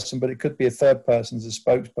comms person, but it could be a third person as a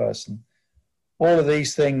spokesperson. All of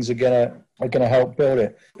these things are gonna help build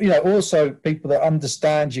it. Also people that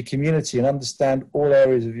understand your community and understand all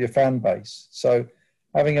areas of your fan base. So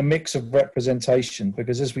having a mix of representation,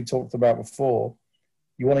 because as we talked about before,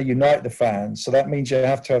 you want to unite the fans. So that means you might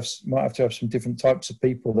have to have some different types of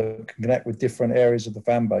people that can connect with different areas of the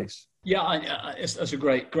fan base. Yeah, that's a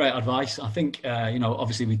great advice. I think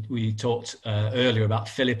obviously we talked earlier about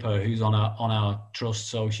Philippa, who's on our trust.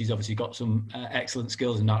 So she's obviously got some excellent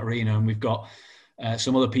skills in that arena, and we've got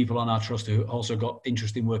some other people on our trust who also got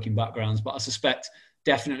interesting working backgrounds. But I suspect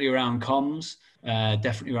definitely around comms,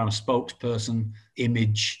 definitely around a spokesperson,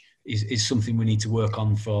 image is something we need to work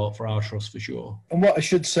on for our trust for sure. And what I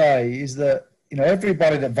should say is that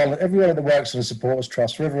everybody that works for the supporters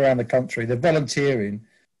trust, wherever around the country, they're volunteering.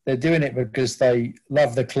 They're doing it because they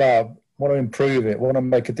love the club, want to improve it, want to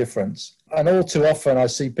make a difference. And all too often I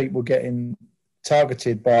see people getting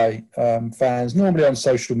targeted by fans, normally on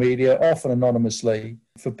social media, often anonymously,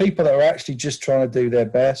 for people that are actually just trying to do their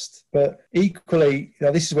best. But equally,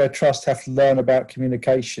 this is where trust have to learn about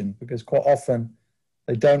communication, because quite often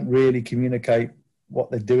they don't really communicate what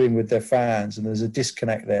they're doing with their fans, and there's a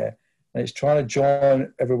disconnect there. And it's trying to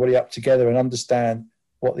join everybody up together and understand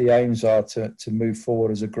what the aims are to move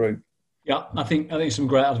forward as a group. Yeah, I think some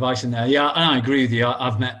great advice in there. Yeah, and I agree with you.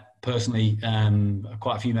 I've met personally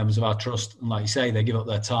quite a few members of our trust, and like you say, they give up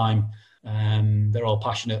their time. They're all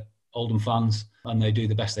passionate Oldham fans, and they do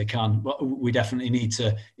the best they can. But we definitely need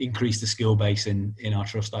to increase the skill base in our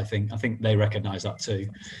trust. I think they recognise that too.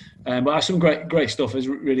 But that's some great stuff. It's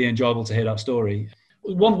really enjoyable to hear that story.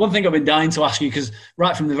 One thing I've been dying to ask you, because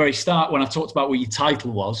right from the very start, when I talked about what your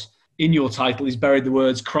title was, in your title is buried the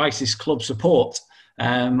words Crisis Club Support.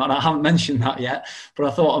 And I haven't mentioned that yet, but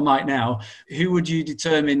I thought I might now. Who would you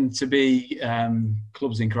determine to be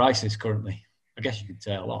clubs in crisis currently? I guess you could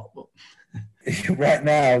say a lot, but right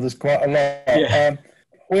now there's quite a lot. Yeah.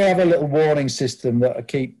 We have a little warning system that I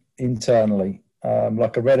keep internally,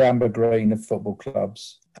 like a red, amber, green of football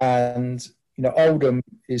clubs. And Oldham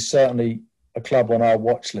is certainly a club on our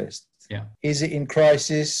watch list. Yeah. Is it in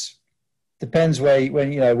crisis? Depends where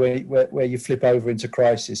you flip over into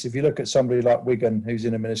crisis. If you look at somebody like Wigan, who's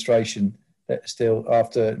in administration, that still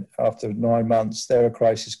after 9 months, they're a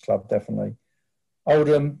crisis club, definitely.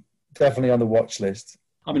 Oldham, definitely on the watch list.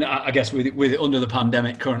 I mean, I guess with under the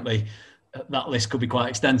pandemic currently, that list could be quite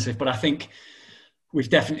extensive. But I think we've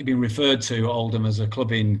definitely been referred to Oldham as a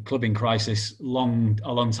club in crisis a long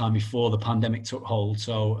time before the pandemic took hold.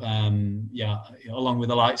 So along with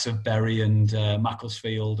the likes of Bury and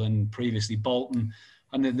Macclesfield and previously Bolton,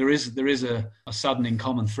 and then there is a saddening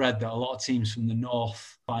common thread that a lot of teams from the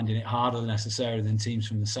north finding it harder necessarily than teams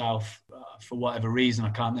from the south for whatever reason. I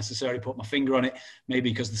can't necessarily put my finger on it.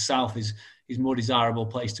 Maybe because the south is more desirable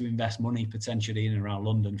place to invest money potentially in and around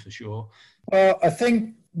London for sure. Well, I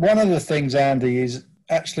think one of the things, Andy, is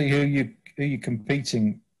actually who you're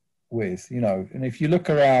competing with, and if you look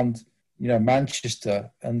around,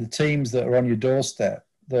 Manchester and the teams that are on your doorstep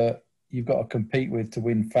that you've got to compete with to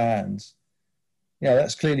win fans,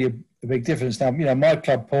 that's clearly a big difference. Now, my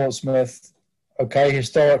club, Portsmouth, okay,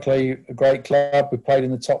 historically a great club. We played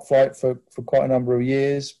in the top flight for quite a number of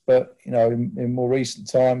years, but in more recent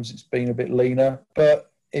times it's been a bit leaner.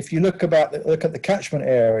 But if you look at the catchment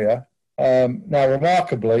area, now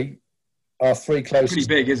remarkably, our three closest, pretty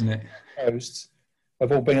big, isn't it? Coasts,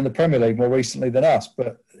 have all been in the Premier League more recently than us.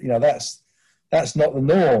 But, that's not the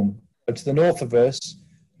norm. But to the north of us,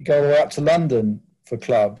 you go all the way up to London for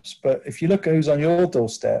clubs. But if you look at who's on your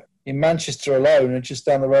doorstep, in Manchester alone, and just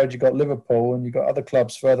down the road, you've got Liverpool, and you've got other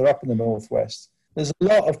clubs further up in the northwest. There's a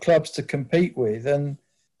lot of clubs to compete with, and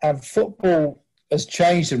football has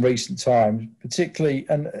changed in recent times, particularly,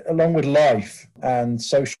 and along with life and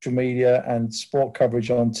social media and sport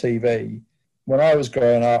coverage on TV. When I was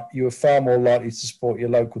growing up, you were far more likely to support your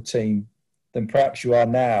local team than perhaps you are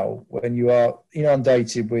now, when you are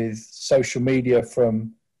inundated with social media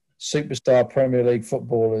from superstar Premier League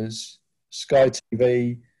footballers, Sky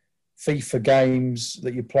TV, FIFA games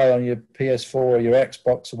that you play on your PS4 or your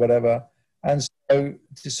Xbox or whatever. And so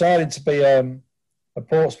decided to be a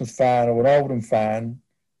Portsmouth fan or an Oldham fan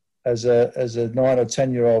as a 9 or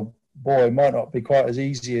 10-year-old boy might not be quite as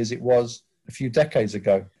easy as it was a few decades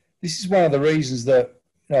ago. This is one of the reasons that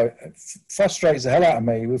frustrates the hell out of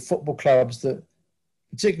me with football clubs, that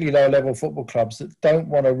particularly low-level football clubs, that don't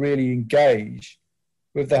want to really engage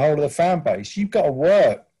with the whole of the fan base. You've got to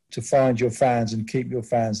work to find your fans and keep your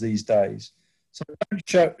fans these days. So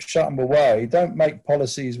don't shut them away. Don't make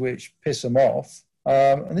policies which piss them off.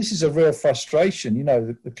 And this is a real frustration.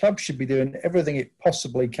 The club should be doing everything it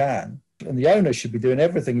possibly can, and the owner should be doing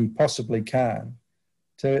everything he possibly can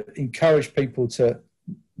to encourage people to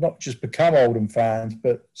not just become Oldham fans,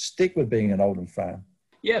 but stick with being an Oldham fan.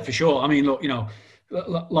 Yeah, for sure. I mean, look,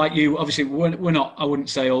 like you, obviously, we're not. I wouldn't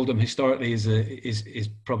say Oldham historically is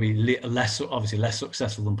probably less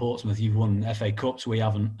successful than Portsmouth. You've won FA Cups, we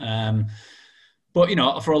haven't. But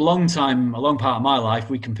for a long part of my life,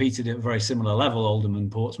 we competed at a very similar level, Oldham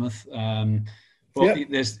and Portsmouth.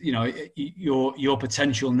 There's your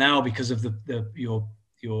potential now, because of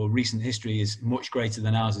your recent history, is much greater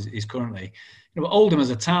than ours is currently. Oldham as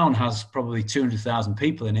a town has probably 200,000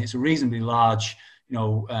 people in it. It's a reasonably large,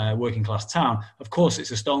 working class town. Of course,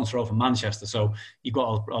 it's a stone's throw from Manchester, so you've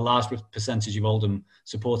got a large percentage of Oldham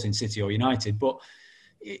supporting City or United. But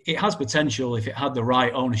it has potential if it had the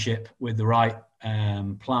right ownership with the right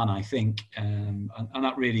plan, I think, and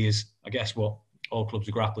that really is, I guess, what all clubs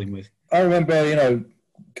are grappling with. I remember,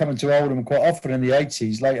 coming to Oldham quite often in the late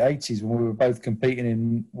 80s, when we were both competing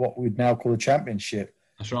in what we'd now call the Championship.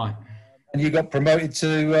 That's right. And you got promoted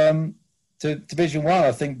to Division 1,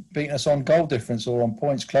 I think, beating us on goal difference or on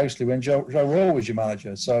points closely when Joe Royal was your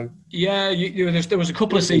manager. So yeah, there was a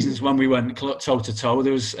couple of seasons when we went toe to toe.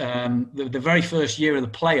 There was the very first year of the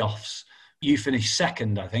playoffs. You finished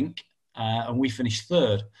second, I think, and we finished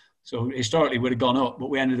third. So historically, we'd have gone up, but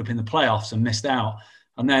we ended up in the playoffs and missed out.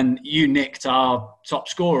 And then you nicked our top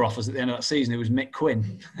scorer off us at the end of that season. It was Mick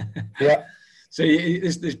Quinn. Yeah. So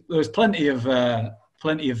there was plenty of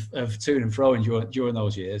to and fro during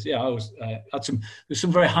those years. Yeah, I was there's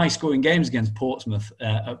some very high scoring games against Portsmouth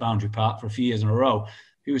at Boundary Park for a few years in a row.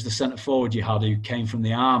 Who was the centre forward you had who came from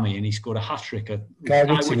the army and he scored a hat trick at Guy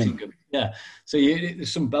Whittingham? Yeah, so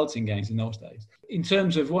there's some belting games in those days. In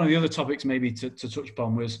terms of one of the other topics maybe to touch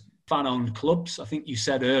upon was fan-owned clubs. I think you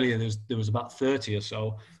said earlier there was about 30 or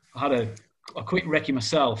so. I had a quick recce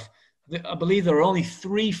myself. I believe there are only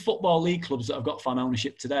 3 Football League clubs that have got fan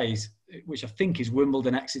ownership today, which I think is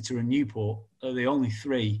Wimbledon, Exeter and Newport. Are the only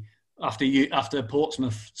 3 after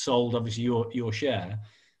Portsmouth sold, obviously, your share.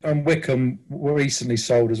 And Wycombe were recently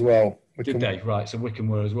sold as well. Did they? Right, so Wycombe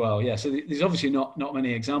were as well. Yeah, so there's obviously not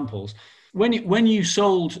many examples. When you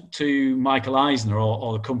sold to Michael Eisner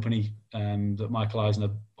or the company that Michael Eisner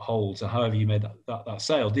holds, or however you made that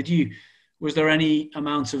sale, was there any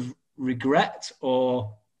amount of regret,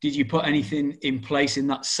 or did you put anything in place in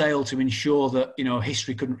that sale to ensure that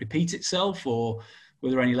history couldn't repeat itself, or were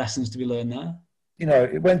there any lessons to be learned there?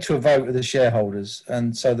 It went to a vote of the shareholders,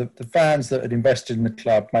 and so the fans that had invested in the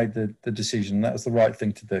club made the decision. That was the right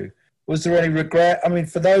thing to do. Was there any regret? I mean,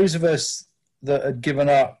 for those of us that had given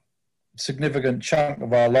up a significant chunk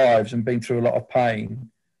of our lives and been through a lot of pain,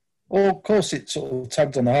 well, of course it sort of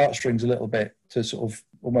tugged on the heartstrings a little bit to sort of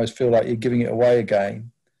almost feel like you're giving it away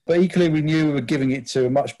again. But equally, we knew we were giving it to a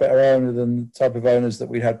much better owner than the type of owners that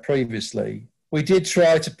we had previously. We did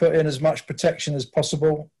try to put in as much protection as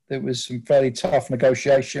possible. There was some fairly tough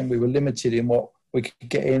negotiation. We were limited in what we could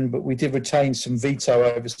get in, but we did retain some veto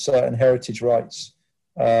over certain heritage rights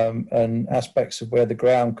and aspects of where the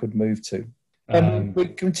ground could move to. We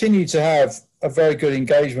continue to have a very good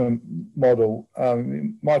engagement model.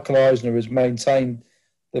 Michael Eisner has maintained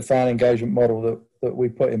the fan engagement model that we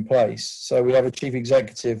put in place. So we have a chief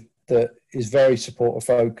executive that is very supporter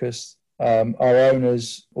focused. Our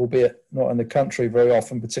owners, albeit not in the country very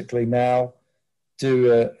often, particularly now,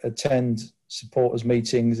 do attend supporters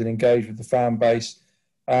meetings and engage with the fan base.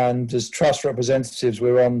 And as trust representatives, we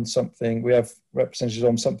have representatives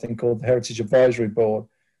on something called the Heritage Advisory Board,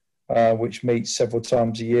 which meets several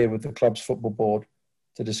times a year with the club's football board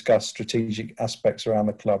to discuss strategic aspects around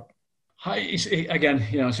the club. It's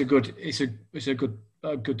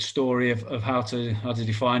a good story of how to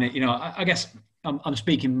define it. I guess I'm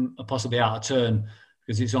speaking possibly out of turn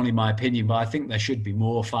because it's only my opinion, but I think there should be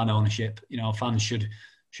more fan ownership. Fans should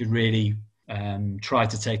really try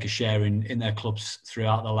to take a share in their clubs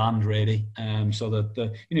throughout the land, really. So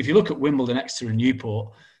that if you look at Wimbledon, Exeter, and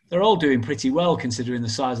Newport, they're all doing pretty well considering the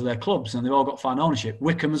size of their clubs, and they've all got fan ownership.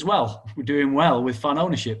 Wickham as well, we're doing well with fan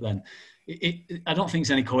ownership. Then I don't think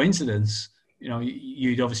it's any coincidence.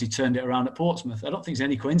 You'd obviously turned it around at Portsmouth. I don't think it's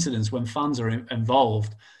any coincidence when fans are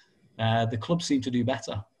involved, the clubs seem to do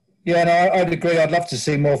better. Yeah, no, I'd agree. I'd love to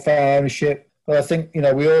see more fan ownership, but I think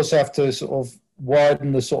we also have to sort of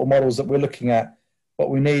widen the sort of models that we're looking at. What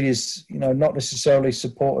we need is not necessarily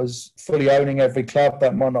supporters fully owning every club.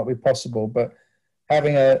 That might not be possible, but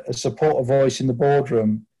having a supporter voice in the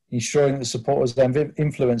boardroom, ensuring that the supporters have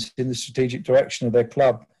influence in the strategic direction of their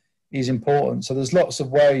club is important. So there's lots of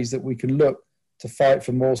ways that we can look to fight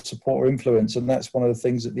for more supporter influence, and that's one of the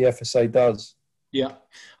things that the FSA does. Yeah,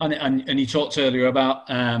 and you talked earlier about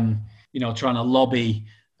trying to lobby,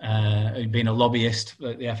 being a lobbyist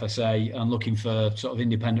at the FSA and looking for sort of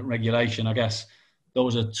independent regulation. I guess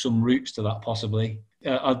those are some routes to that possibly.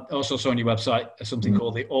 I also saw on your website something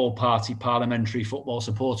called the All-Party Parliamentary Football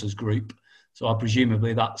Supporters Group. So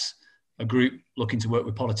presumably that's a group looking to work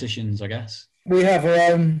with politicians, I guess. We have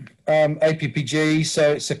our own APPG,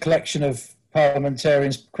 so it's a collection of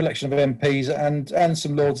parliamentarians, collection of MPs and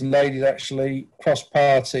some lords and ladies actually,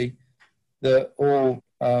 cross-party, that all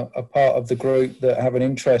are part of the group that have an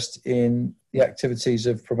interest in the activities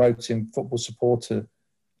of promoting football supporter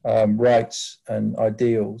rights and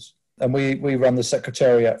ideals. And we run the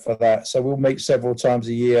secretariat for that. So we'll meet several times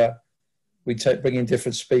a year. We bring in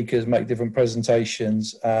different speakers, make different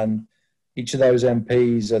presentations, and each of those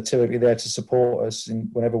MPs are typically there to support us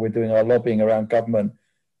whenever we're doing our lobbying around government.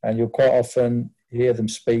 And you'll quite often hear them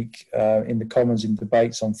speak in the Commons in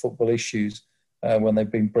debates on football issues when they've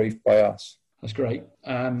been briefed by us. That's great.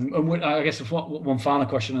 And I guess one final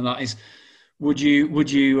question on that is, would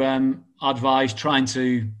you advise trying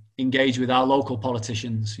to engage with our local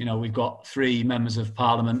politicians? We've got 3 members of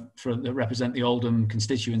Parliament that represent the Oldham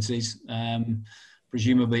constituencies.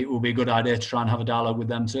 Presumably, it will be a good idea to try and have a dialogue with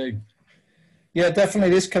them too. Yeah,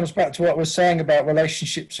 definitely. This comes back to what we're saying about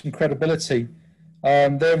relationships and credibility.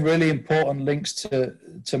 They're really important links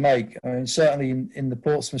to make. I mean, certainly in the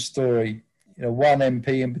Portsmouth story, one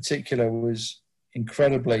MP in particular was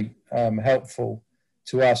incredibly helpful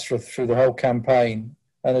to us through the whole campaign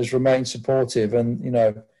and has remained supportive.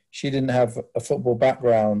 And, she didn't have a football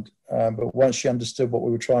background, but once she understood what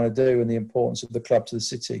we were trying to do and the importance of the club to the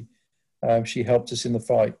city, she helped us in the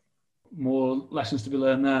fight. More lessons to be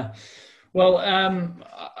learned there. Well,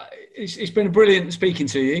 it's been brilliant speaking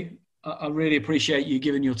to you. I really appreciate you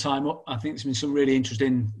giving your time up. I think there's been some really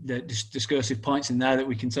interesting discursive points in there that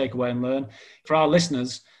we can take away and learn. For our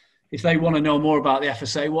listeners, if they want to know more about the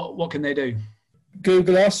FSA, what can they do?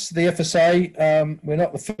 Google us, the FSA. We're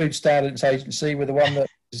not the Food Standards Agency. We're the one that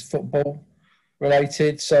is football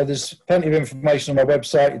related. So there's plenty of information on my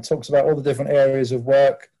website. It talks about all the different areas of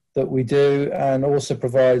work that we do and also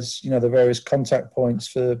provides, the various contact points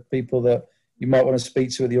for people that you might want to speak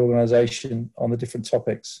to at the organisation on the different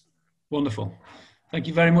topics. Wonderful. Thank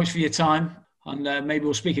you very much for your time. And maybe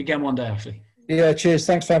we'll speak again one day, actually. Yeah, cheers.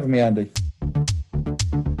 Thanks for having me, Andy.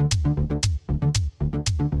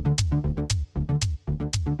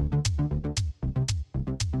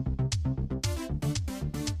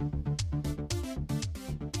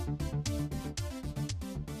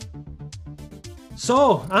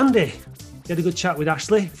 So, Andy, you had a good chat with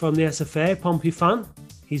Ashley from the SFA, Pompey fan.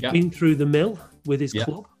 He's been through the mill with his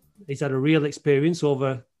club. He's had a real experience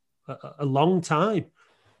over a long time.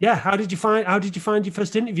 Yeah, how did you find your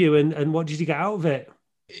first interview and what did you get out of it?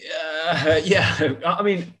 I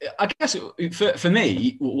mean, I guess for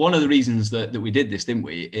me, one of the reasons that we did this, didn't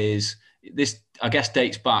we, is this, I guess,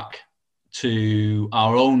 dates back to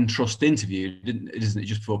our own trust interview, isn't it,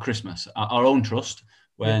 just before Christmas? Our own trust,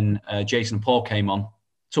 when Jason and Paul came on,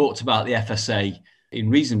 talked about the FSA in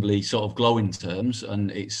reasonably sort of glowing terms,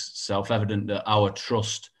 and it's self-evident that our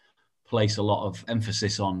trust place a lot of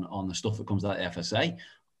emphasis on the stuff that comes out of the FSA.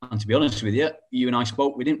 And to be honest with you, you and I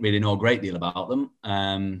spoke, we didn't really know a great deal about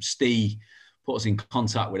them. Steve put us in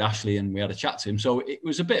contact with Ashley and we had a chat to him. So it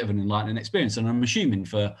was a bit of an enlightening experience. And I'm assuming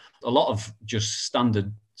for a lot of just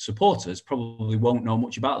standard supporters probably won't know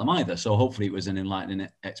much about them either. So hopefully it was an enlightening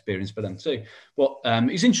experience for them too. But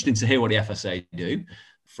it's interesting to hear what the FSA do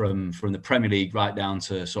from the Premier League right down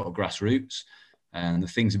to sort of grassroots, and the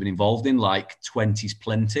things have been involved in, like 20's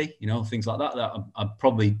Plenty, things like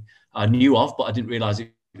that I knew of, but I didn't realise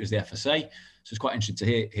it was the FSA. So it's quite interesting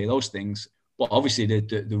to hear those things. But obviously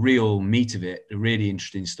the real meat of it, the really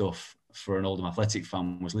interesting stuff for an Oldham Athletic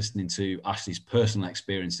fan, was listening to Ashley's personal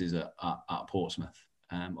experiences at Portsmouth.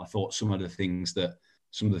 I thought some of the things that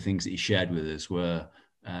he shared with us were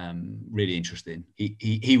really interesting.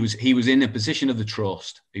 He was in a position of the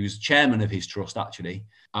trust. He was chairman of his trust, actually,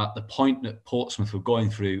 at the point that Portsmouth were going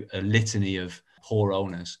through a litany of poor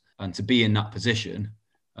owners, and to be in that position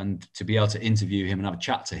and to be able to interview him and have a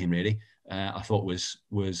chat to him, really, I thought was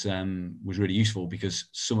really useful, because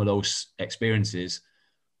some of those experiences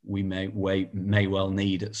we may well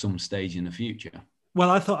need at some stage in the future. Well,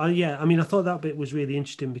 I thought that bit was really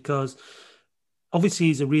interesting, because obviously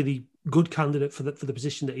he's a really good candidate for the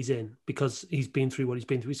position that he's in, because he's been through what he's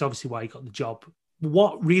been through. It's obviously why he got the job.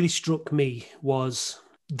 What really struck me was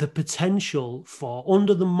the potential for,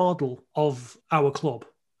 under the model of our club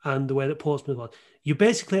and the way that Portsmouth was, you're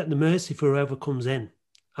basically at the mercy for whoever comes in.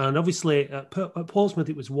 And obviously at Portsmouth,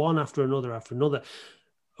 it was one after another after another.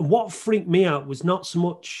 And what freaked me out was not so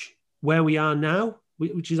much where we are now,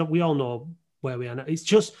 which is, we all know where we are now. It's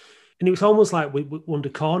just, and it was almost like under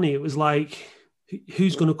Corney, it was like,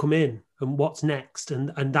 who's going to come in and what's next, and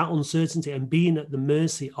that uncertainty, and being at the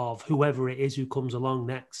mercy of whoever it is who comes along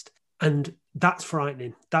next. And that's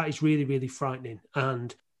frightening. That is really, really frightening.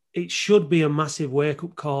 And it should be a massive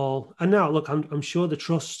wake-up call. And now, look, I'm sure the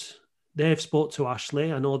trust, they've spoke to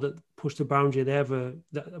Ashley. I know that Push the Boundary,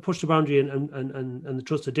 Push the Boundary and the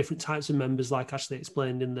trust are different types of members, like Ashley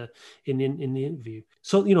explained in the interview.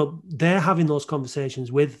 So, they're having those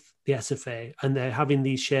conversations with the SFA, and they're having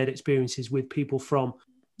these shared experiences with people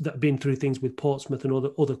that have been through things with Portsmouth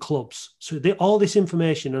and other clubs. So all this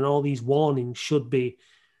information and all these warnings should be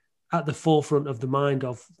at the forefront of the mind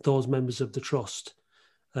of those members of the trust.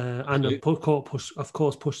 And of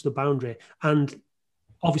course, Push the Boundary. And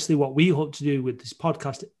obviously what we hope to do with this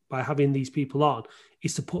podcast, by having these people on,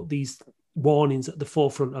 is to put these warnings at the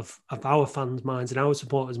forefront of our fans' minds and our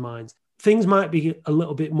supporters' minds. Things might be a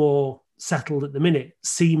little bit more settled at the minute,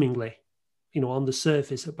 seemingly, on the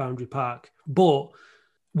surface at Boundary Park. But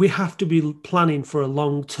we have to be planning for a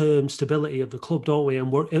long-term stability of the club, don't we?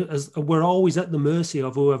 And we're always at the mercy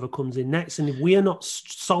of whoever comes in next. And if we are not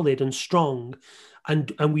solid and strong,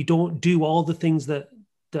 and we don't do all the things that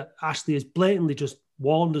Ashley has blatantly just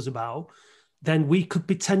warned us about, then we could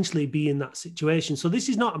potentially be in that situation. So this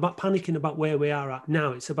is not about panicking about where we are at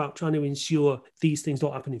now. It's about trying to ensure these things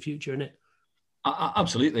don't happen in future, isn't it?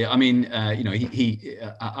 Absolutely. I mean, he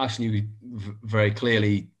Ashley very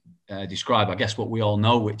clearly describe, I guess, what we all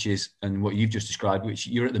know, which is, and what you've just described, which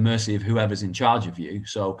you're at the mercy of whoever's in charge of you.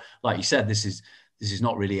 So, like you said, this is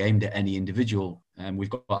not really aimed at any individual. We've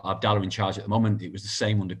got Abdallah in charge at the moment. It was the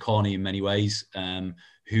same under Corney in many ways.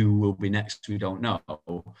 Who will be next, we don't know.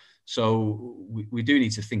 So we do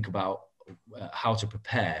need to think about how to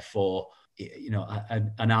prepare for,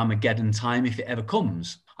 an Armageddon time if it ever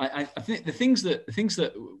comes. I think the things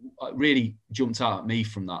that really jumped out at me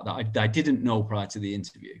from that I didn't know prior to the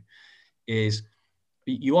interview is,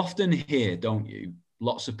 you often hear, don't you,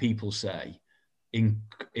 lots of people say in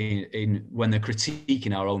when they're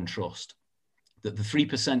critiquing our own trust, that the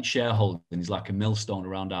 3% shareholding is like a millstone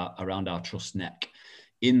around our trust neck,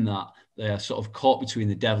 in that they are sort of caught between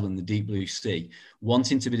the devil and the deep blue sea,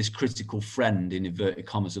 wanting to be this critical friend, in inverted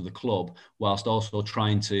commas, of the club, whilst also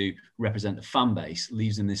trying to represent the fan base,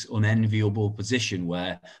 leaves them in this unenviable position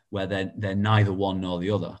where they're neither one nor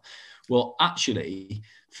the other. Well, actually,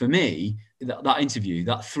 for me, that interview,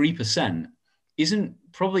 that 3% isn't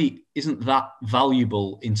that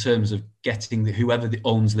valuable in terms of getting whoever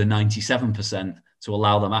owns the 97% to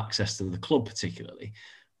allow them access to the club particularly,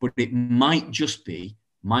 but it might just be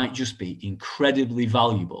incredibly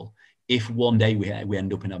valuable if one day we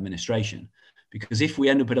end up in administration. Because if we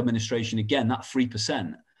end up in administration again, that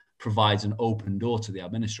 3% provides an open door to the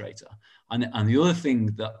administrator. And the other thing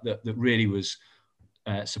that really was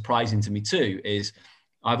surprising to me too is,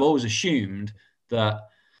 I've always assumed that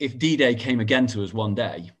if D-Day came again to us one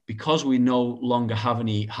day, because we no longer have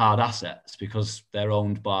any hard assets, because they're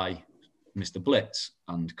owned by Mr. Blitz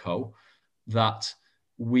and co, that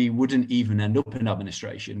we wouldn't even end up in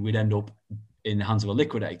administration. We'd end up in the hands of a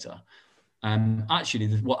liquidator. Actually,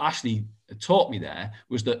 what Ashley taught me there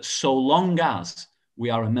was that so long as we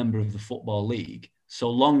are a member of the Football League, so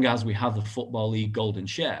long as we have the Football League golden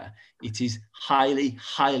share, it is highly,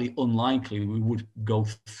 highly unlikely we would go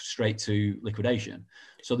straight to liquidation.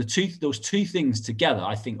 So those two things together,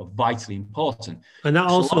 I think, are vitally important. And that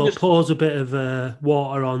also pours a bit of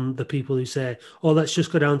water on the people who say, "Oh, let's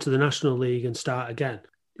just go down to the National League and start again."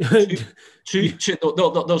 those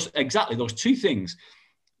two things.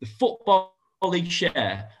 The Football League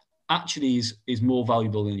share actually is more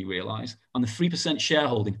valuable than you realise, and the 3%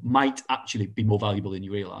 shareholding might actually be more valuable than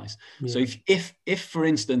you realise. Yeah. So if for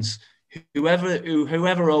instance,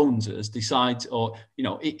 whoever owns us decides, or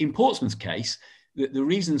in Portsmouth's case, the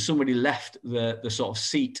reason somebody left the sort of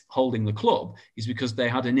seat holding the club is because they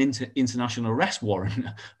had an international arrest warrant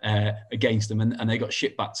against them, and they got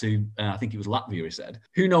shipped back to I think it was Latvia. He said,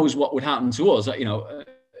 who knows what would happen to us?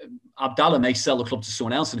 Abdallah may sell the club to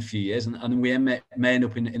someone else in a few years, and we may end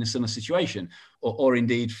up in a similar situation, or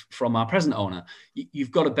indeed from our present owner. You've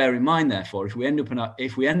got to bear in mind, therefore, if we end up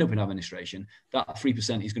in administration, that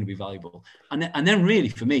 3% is going to be valuable. And then really,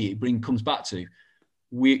 for me, it comes back to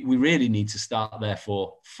we really need to start,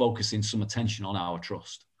 therefore, focusing some attention on our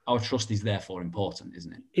trust. Our trust is therefore important,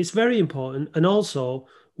 isn't it? It's very important, and also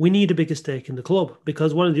we need a bigger stake in the club,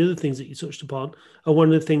 because one of the other things that you touched upon, and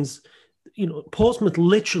one of the things. Portsmouth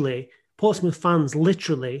fans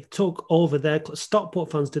literally took over their club.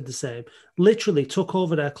 Stockport fans did the same, literally took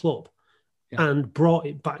over their club and brought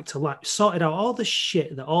it back to life, sorted out all the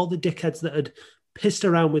shit that all the dickheads that had pissed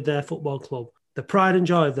around with their football club, the pride and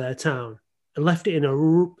joy of their town, and left it in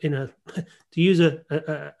a to use a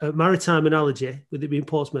maritime analogy, with it being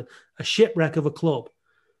Portsmouth, a shipwreck of a club.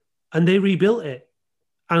 And they rebuilt it.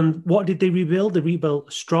 And what did they rebuild? They rebuilt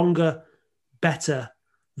a stronger, better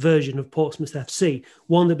version of Portsmouth FC,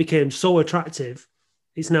 one that became so attractive,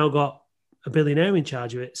 it's now got a billionaire in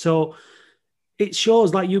charge of it. So it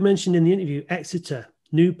shows, like you mentioned in the interview, Exeter,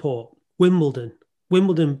 Newport, Wimbledon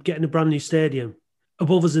getting a brand new stadium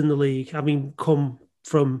above us in the league, having come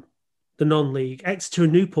from the non-league. Exeter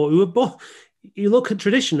and Newport, who are both, you look at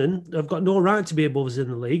tradition, and have got no right to be above us in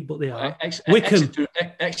the league, but they are. Exeter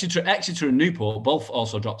and Newport both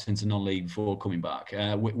also dropped into non-league before coming back.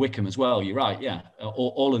 Wickham as well. You're right. Yeah,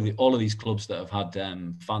 all of these clubs that have had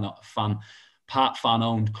fan-owned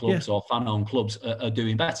clubs or fan-owned clubs are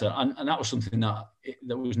doing better, and that was something that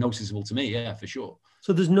was noticeable to me. Yeah, for sure.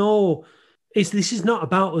 So this is not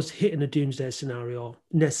about us hitting a doomsday scenario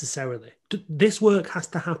necessarily. This work has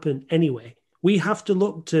to happen anyway. We have to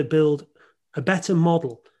look to build a better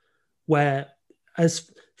model where,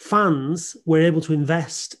 as fans, we're able to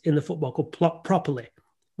invest in the football club properly.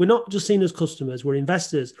 We're not just seen as customers, we're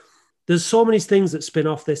investors. There's so many things that spin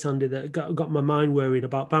off this, Andy, that got my mind worried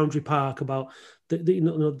about Boundary Park, about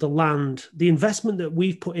the land, the investment that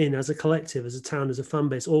we've put in as a collective, as a town, as a fan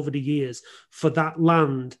base over the years for that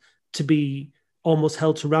land to be almost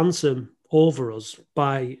held to ransom over us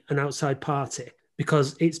by an outside party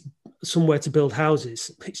because it's somewhere to build houses.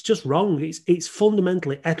 It's just wrong. It's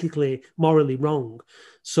fundamentally, ethically, morally wrong.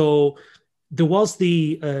 So there was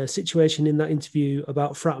the situation in that interview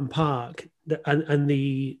about Fratton Park and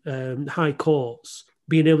the high courts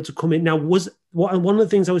being able to come in. Now, one of the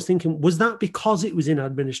things I was thinking, was that because it was in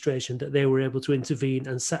administration that they were able to intervene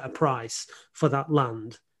and set a price for that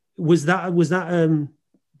land? Was that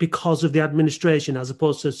because of the administration as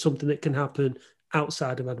opposed to something that can happen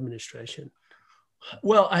outside of administration?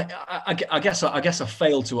 Well, I guess I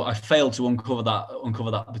failed to uncover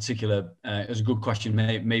that particular. It was a good question.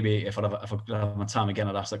 Maybe if I could have my time again,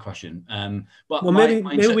 I'd ask that question. But maybe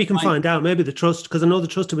we can find out. Maybe the trust, because I know the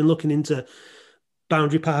trust have been looking into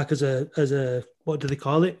Boundary Park as a what do they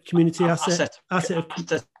call it? Community asset of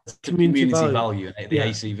community value. The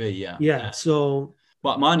ACV. Yeah. So.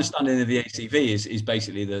 But my understanding of the ACV is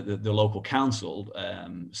basically the local council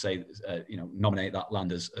nominate that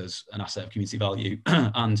land as an asset of community value,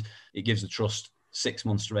 and it gives the trust 6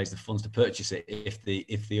 months to raise the funds to purchase it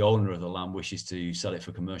if the owner of the land wishes to sell it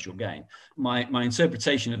for commercial gain. My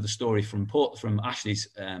interpretation of the story from Ashley's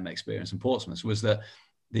experience in Portsmouth was that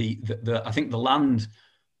I think the land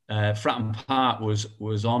Fratton Park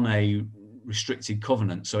was on a restricted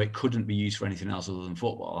covenant, so it couldn't be used for anything else other than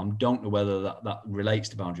football. I don't know whether that relates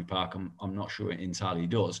to Boundary Park. I'm not sure it entirely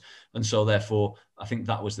does, and so therefore I think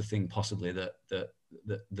that was the thing possibly that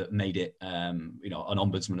made it an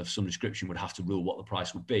ombudsman of some description would have to rule what the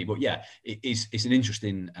price would be. But yeah, it's an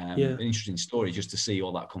interesting story just to see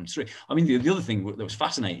all that come through. I mean, the other thing that was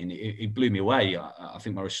fascinating, it blew me away. I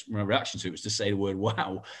think my reaction to it was to say the word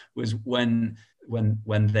wow, was when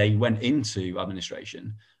they went into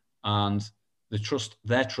administration. And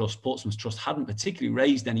Portsmouth's trust hadn't particularly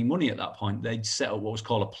raised any money at that point. They'd set up what was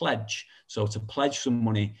called a pledge. So to pledge some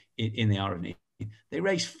money in the RNE. they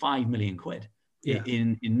raised £5 million Yeah.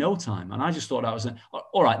 in no time. And I just thought that was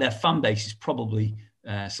all right. Their fan base is probably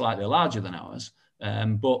slightly larger than ours,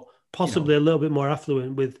 but possibly a little bit more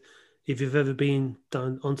affluent. With if you've ever been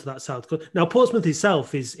down onto that south coast. Now Portsmouth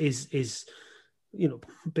itself is a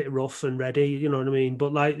bit rough and ready, you know what I mean.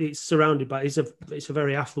 But like it's surrounded by it's a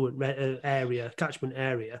very affluent area, catchment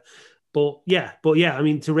area. But yeah, I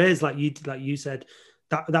mean to raise like you said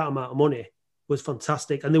that amount of money was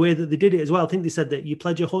fantastic, and the way that they did it as well. I think they said that you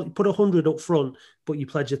put 100 up front, but you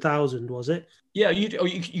pledge 1,000. Was it? Yeah,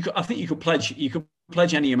 I think you could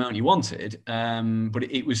pledge any amount you wanted, but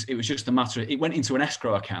it was just a matter. It went into an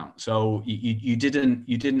escrow account, so you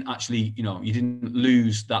didn't actually you didn't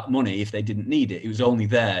lose that money if they didn't need it. It was only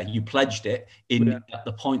there. You pledged it at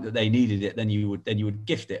the point that they needed it. Then you would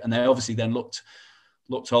gift it, and they obviously then looked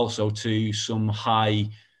also to some high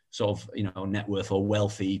sort of net worth or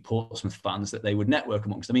wealthy Portsmouth fans that they would network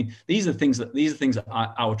amongst. I mean, these are things that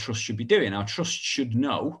our trust should be doing. Our trust should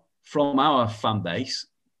know from our fan base,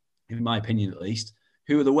 in my opinion at least,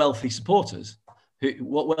 who are the wealthy supporters.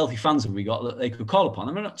 What wealthy fans have we got that they could call upon?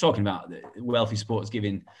 And we're not talking about wealthy supporters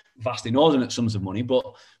giving vast inordinate sums of money, but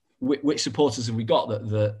which supporters have we got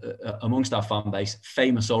that amongst our fan base,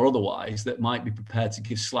 famous or otherwise, that might be prepared to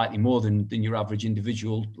give slightly more than your average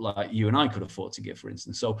individual like you and I could afford to give, for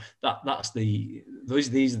instance. So these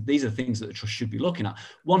are things that the trust should be looking at.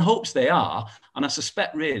 One hopes they are, and I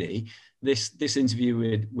suspect really this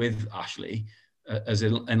interview with Ashley, as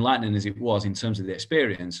enlightening as it was in terms of the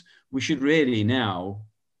experience, we should really now,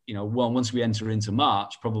 once we enter into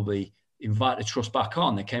March, probably invite the trust back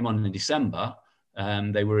on. They came on in December.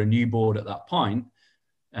 They were a new board at that point.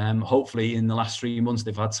 Hopefully in the last 3 months,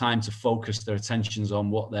 they've had time to focus their attentions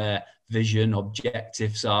on what their vision,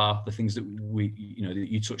 objectives are, the things that that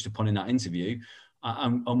you touched upon in that interview.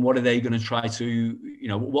 And what are they going to try to,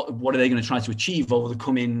 what are they going to try to achieve over the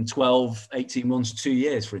coming 12, 18 months, 2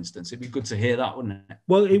 years, for instance? It'd be good to hear that, wouldn't it?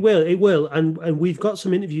 Well, it will. And we've got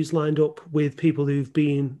some interviews lined up with people who've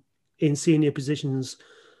been in senior positions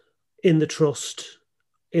in the trust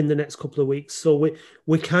in the next couple of weeks. So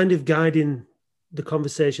we're kind of guiding the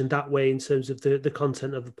conversation that way in terms of the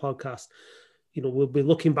content of the podcast. We'll be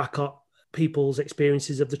looking back at people's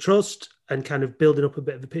experiences of the trust and kind of building up a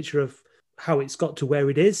bit of a picture of how it's got to where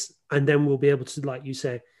it is. And then we'll be able to, like you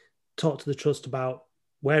say, talk to the trust about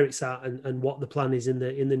where it's at and what the plan is in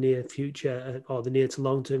the near future or the near to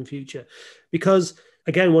long-term future. Because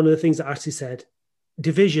again, one of the things that Ashley said,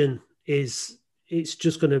 division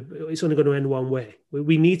it's only going to end one way.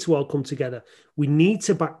 We need to all come together. We need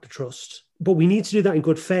to back the trust, but we need to do that in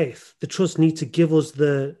good faith. The trust need to give us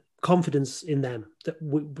the confidence in them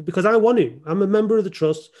because I want to. I'm a member of the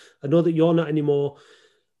trust. I know that you're not anymore.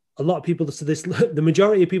 A lot of people listen to this. The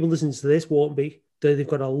majority of people listening to this won't be. They've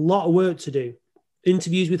got a lot of work to do.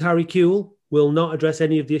 Interviews with Harry Kewell will not address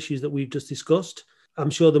any of the issues that we've just discussed. I'm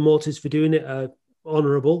sure the motives for doing it are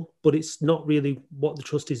honourable, but it's not really what the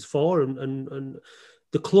trust is for. And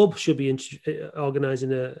the club should be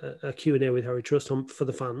organising a Q&A with Harry Trust for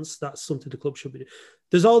the fans. That's something the club should be doing.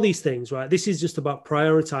 There's all these things, right? This is just about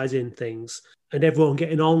prioritising things and everyone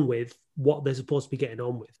getting on with what they're supposed to be getting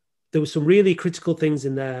on with. There were some really critical things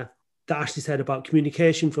in there that Ashley said about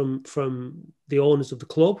communication from the owners of the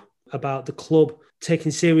club, about the club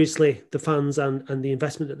taking seriously the fans and the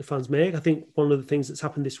investment that the fans make. I think one of the things that's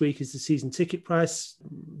happened this week is the season ticket price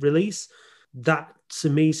release. That, to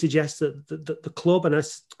me, suggests that the club, and I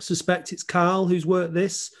suspect it's Carl who's worked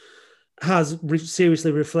this, has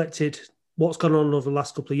seriously reflected what's gone on over the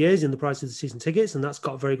last couple of years in the price of the season tickets, and that's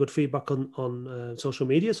got very good feedback on social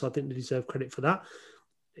media, so I think they deserve credit for that.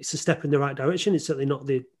 It's a step in the right direction. It's certainly not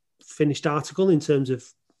the finished article in terms of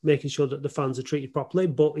making sure that the fans are treated properly,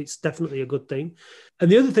 but it's definitely a good thing. And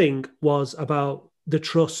the other thing was about the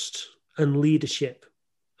trust and leadership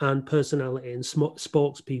and personality and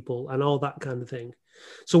spokespeople and all that kind of thing.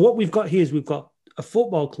 So what we've got here is we've got a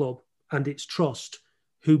football club and its trust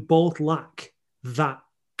who both lack that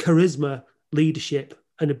charisma, leadership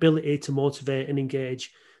and ability to motivate and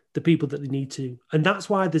engage the people that they need to. And that's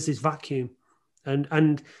why there's this vacuum.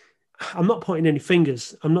 And I'm not pointing any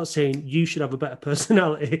fingers. I'm not saying you should have a better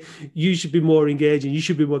personality. You should be more engaging. You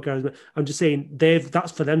should be more charismatic. I'm just saying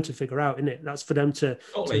that's for them to figure out, isn't it? That's for them to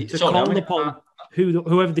call upon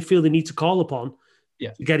whoever they feel they need to call upon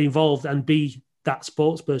to get involved and be that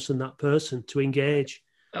spokesperson, that person to engage.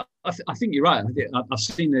 I think you're right. I've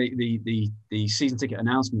seen the season ticket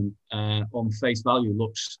announcement on face value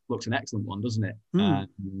looks an excellent one, doesn't it? The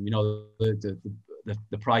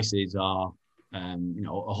prices are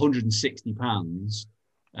 £160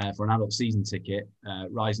 for an adult season ticket,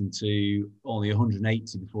 rising to only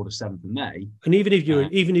 180 before the 7th of May. And even if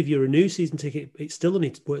you're a new season ticket, it still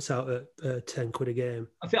only works out at £10 a game.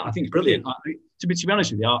 I think it's brilliant. To be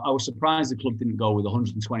honest with you, I was surprised the club didn't go with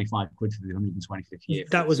 125 quid for the 125th year.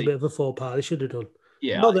 That was a bit of a faux pas. They should have done.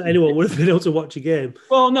 Yeah, not that anyone would have been able to watch a game.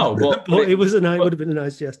 Well, no, but it would have been a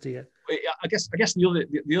nice gesture. Yeah. I guess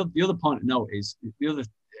the other point to note is the other.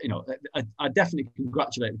 I definitely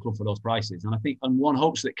congratulate the club for those prices, and I think, and one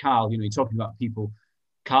hopes that Carl, you're talking about people.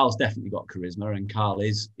 Carl's definitely got charisma, and Carl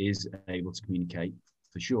is able to communicate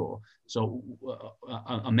for sure. So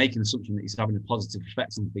I'm making the assumption that he's having a positive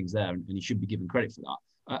effect on things there, and he should be given credit for that.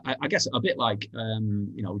 I guess a bit like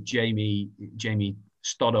Jamie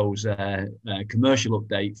Stoddo's commercial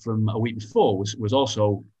update from a week before was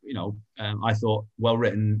also I thought well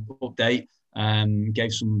written update,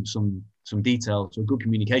 gave some detail to a good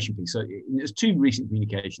communication piece. So there's two recent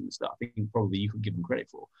communications that I think probably you could give them credit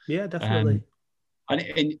for. Yeah, definitely.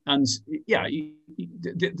 And yeah,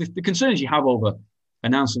 the concerns you have over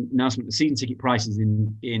announcement of the season ticket prices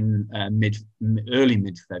in early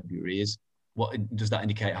mid February is, what does that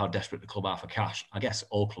indicate how desperate the club are for cash? I guess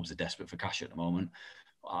all clubs are desperate for cash at the moment.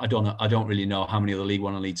 I don't really know how many other League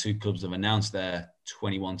One and League Two clubs have announced their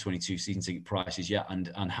 21-22 season ticket prices yet,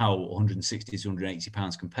 and how 160 to 180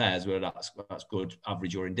 pounds compares, whether that's good,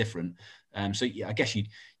 average, or indifferent. So yeah, I guess you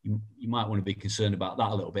might want to be concerned about that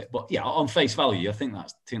a little bit. But yeah, on face value, I think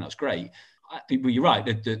that's great. But you're right.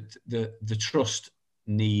 The trust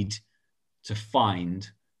need to find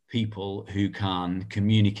people who can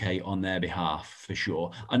communicate on their behalf, for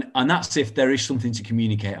sure, and that's if there is something to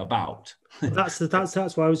communicate about. That's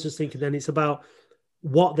why I was just thinking. Then it's about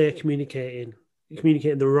what they're communicating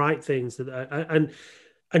the right things, and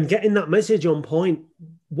getting that message on point.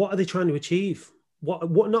 What are they trying to achieve? What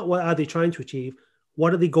are they trying to achieve?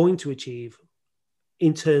 What are they going to achieve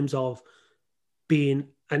in terms of being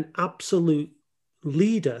an absolute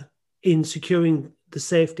leader in securing the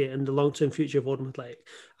safety and the long-term future of Oldham Athletic?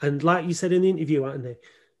 And like you said in the interview, Anthony,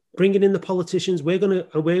 bringing in the politicians,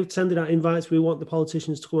 we're sending out invites. We want the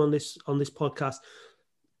politicians to come on this podcast.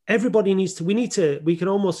 Everybody we can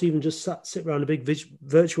almost even just sit around a big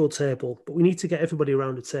virtual table, but we need to get everybody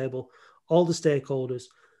around the table, all the stakeholders,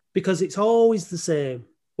 because it's always the same.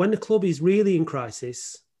 When the club is really in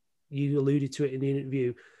crisis, you alluded to it in the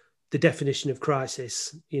interview, the definition of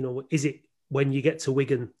crisis, is it when you get to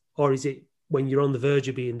Wigan, or is it when you're on the verge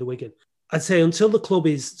of being the Wigan? I'd say until the club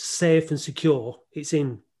is safe and secure, it's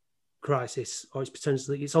in crisis, or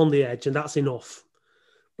it's on the edge, and that's enough.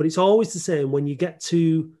 But it's always the same when you get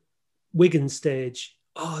to Wigan stage.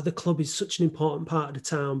 Oh, the club is such an important part of the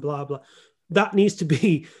town, blah, blah. It needs to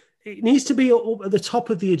be up at the top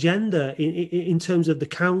of the agenda in terms of the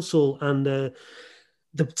council and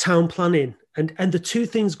the town planning. And the two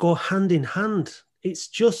things go hand in hand. It's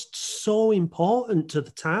just so important to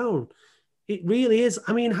the town. It really is.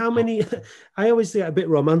 I mean, I always get a bit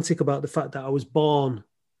romantic about the fact that I was born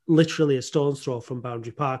literally a stone's throw from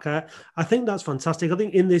Boundary Park. I think that's fantastic. I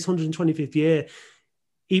think in this 125th year,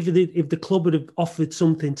 even if the club would have offered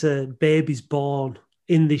something to babies born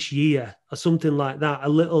in this year or something like that, a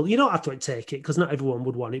little, you don't have to take it because not everyone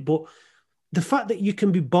would want it, but the fact that you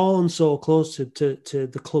can be born so close to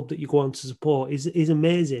the club that you go on to support is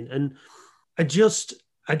amazing. And I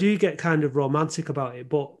do get kind of romantic about it,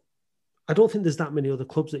 but I don't think there's that many other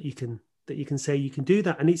clubs that you can say you can do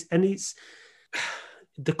that. And it's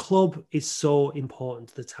the club is so important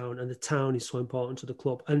to the town, and the town is so important to the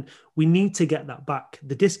club, and we need to get that back.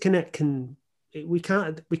 The disconnect we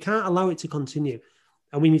can't allow it to continue,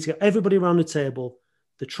 and we need to get everybody around the table,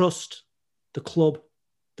 the trust, the club,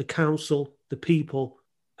 the council, the people,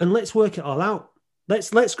 and let's work it all out. Let's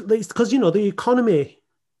because the economy.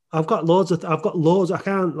 I've got loads of thoughts.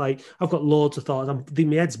 My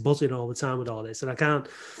head's buzzing all the time with all this, and I've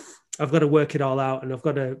got to work it all out, and I've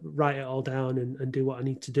got to write it all down and do what I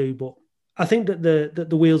need to do. But I think that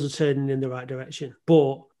the wheels are turning in the right direction,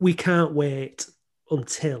 but we can't wait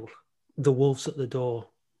until the wolf's at the door.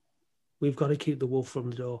 We've got to keep the wolf from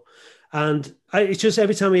the door. And it's just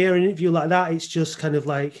every time I hear an interview like that, it's just kind of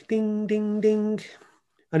like ding, ding, ding.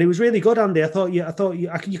 And it was really good, Andy. I thought you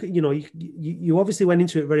obviously went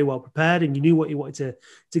into it very well prepared, and you knew what you wanted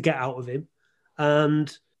to get out of him. And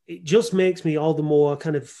it just makes me all the more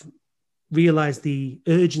kind of realize the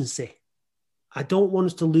urgency. I don't want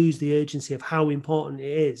us to lose the urgency of how important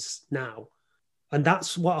it is now. And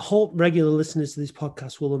that's what I hope regular listeners to this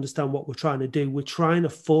podcast will understand what we're trying to do. We're trying to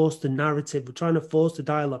force the narrative. We're trying to force the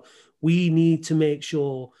dialogue. We need to make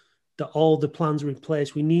sure that all the plans are in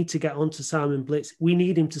place. We need to get onto Simon Blitz. We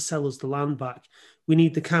need him to sell us the land back. We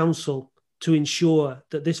need the council to ensure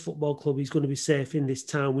that this football club is going to be safe in this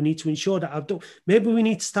town. We need to ensure that maybe we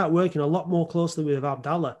need to start working a lot more closely with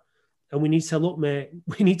Abdallah, and we need to say, look, mate,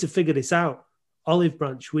 we need to figure this out. Olive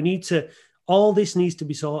Branch, all this needs to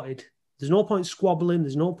be sorted. There's no point squabbling.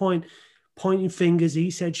 There's no point pointing fingers.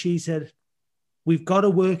 He said, she said. We've got to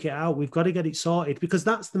work it out. We've got to get it sorted, because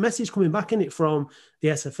that's the message coming back in it from the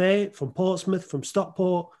SFA, from Portsmouth, from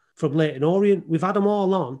Stockport, from Leyton Orient. We've had them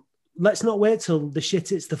all on. Let's not wait till the shit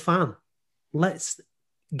hits the fan. Let's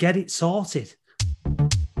get it sorted.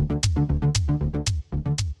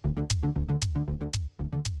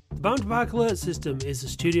 The Boundary Park Alert System is a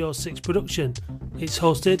Studio 6 production. It's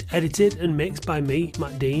hosted, edited and mixed by me,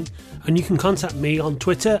 Matt Dean, and you can contact me on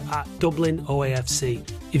Twitter at DublinOAFC.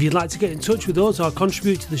 If you'd like to get in touch with us or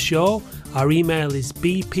contribute to the show, our email is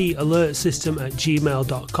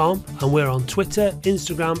bpalertsystem@gmail.com, and we're on Twitter,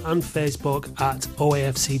 Instagram and Facebook at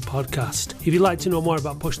OAFC Podcast. If you'd like to know more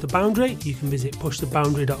about Push the Boundary, you can visit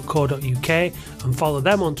pushtheboundary.co.uk and follow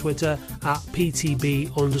them on Twitter at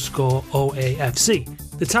PTB_OAFC.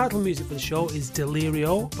 The title music for the show is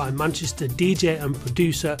Delirio by Manchester DJ and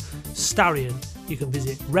producer Starion. You can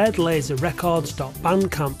visit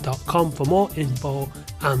redlaserrecords.bandcamp.com for more info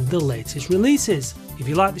and the latest releases. If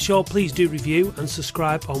you like the show, please do review and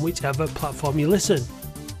subscribe on whichever platform you listen.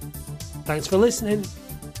 Thanks for listening.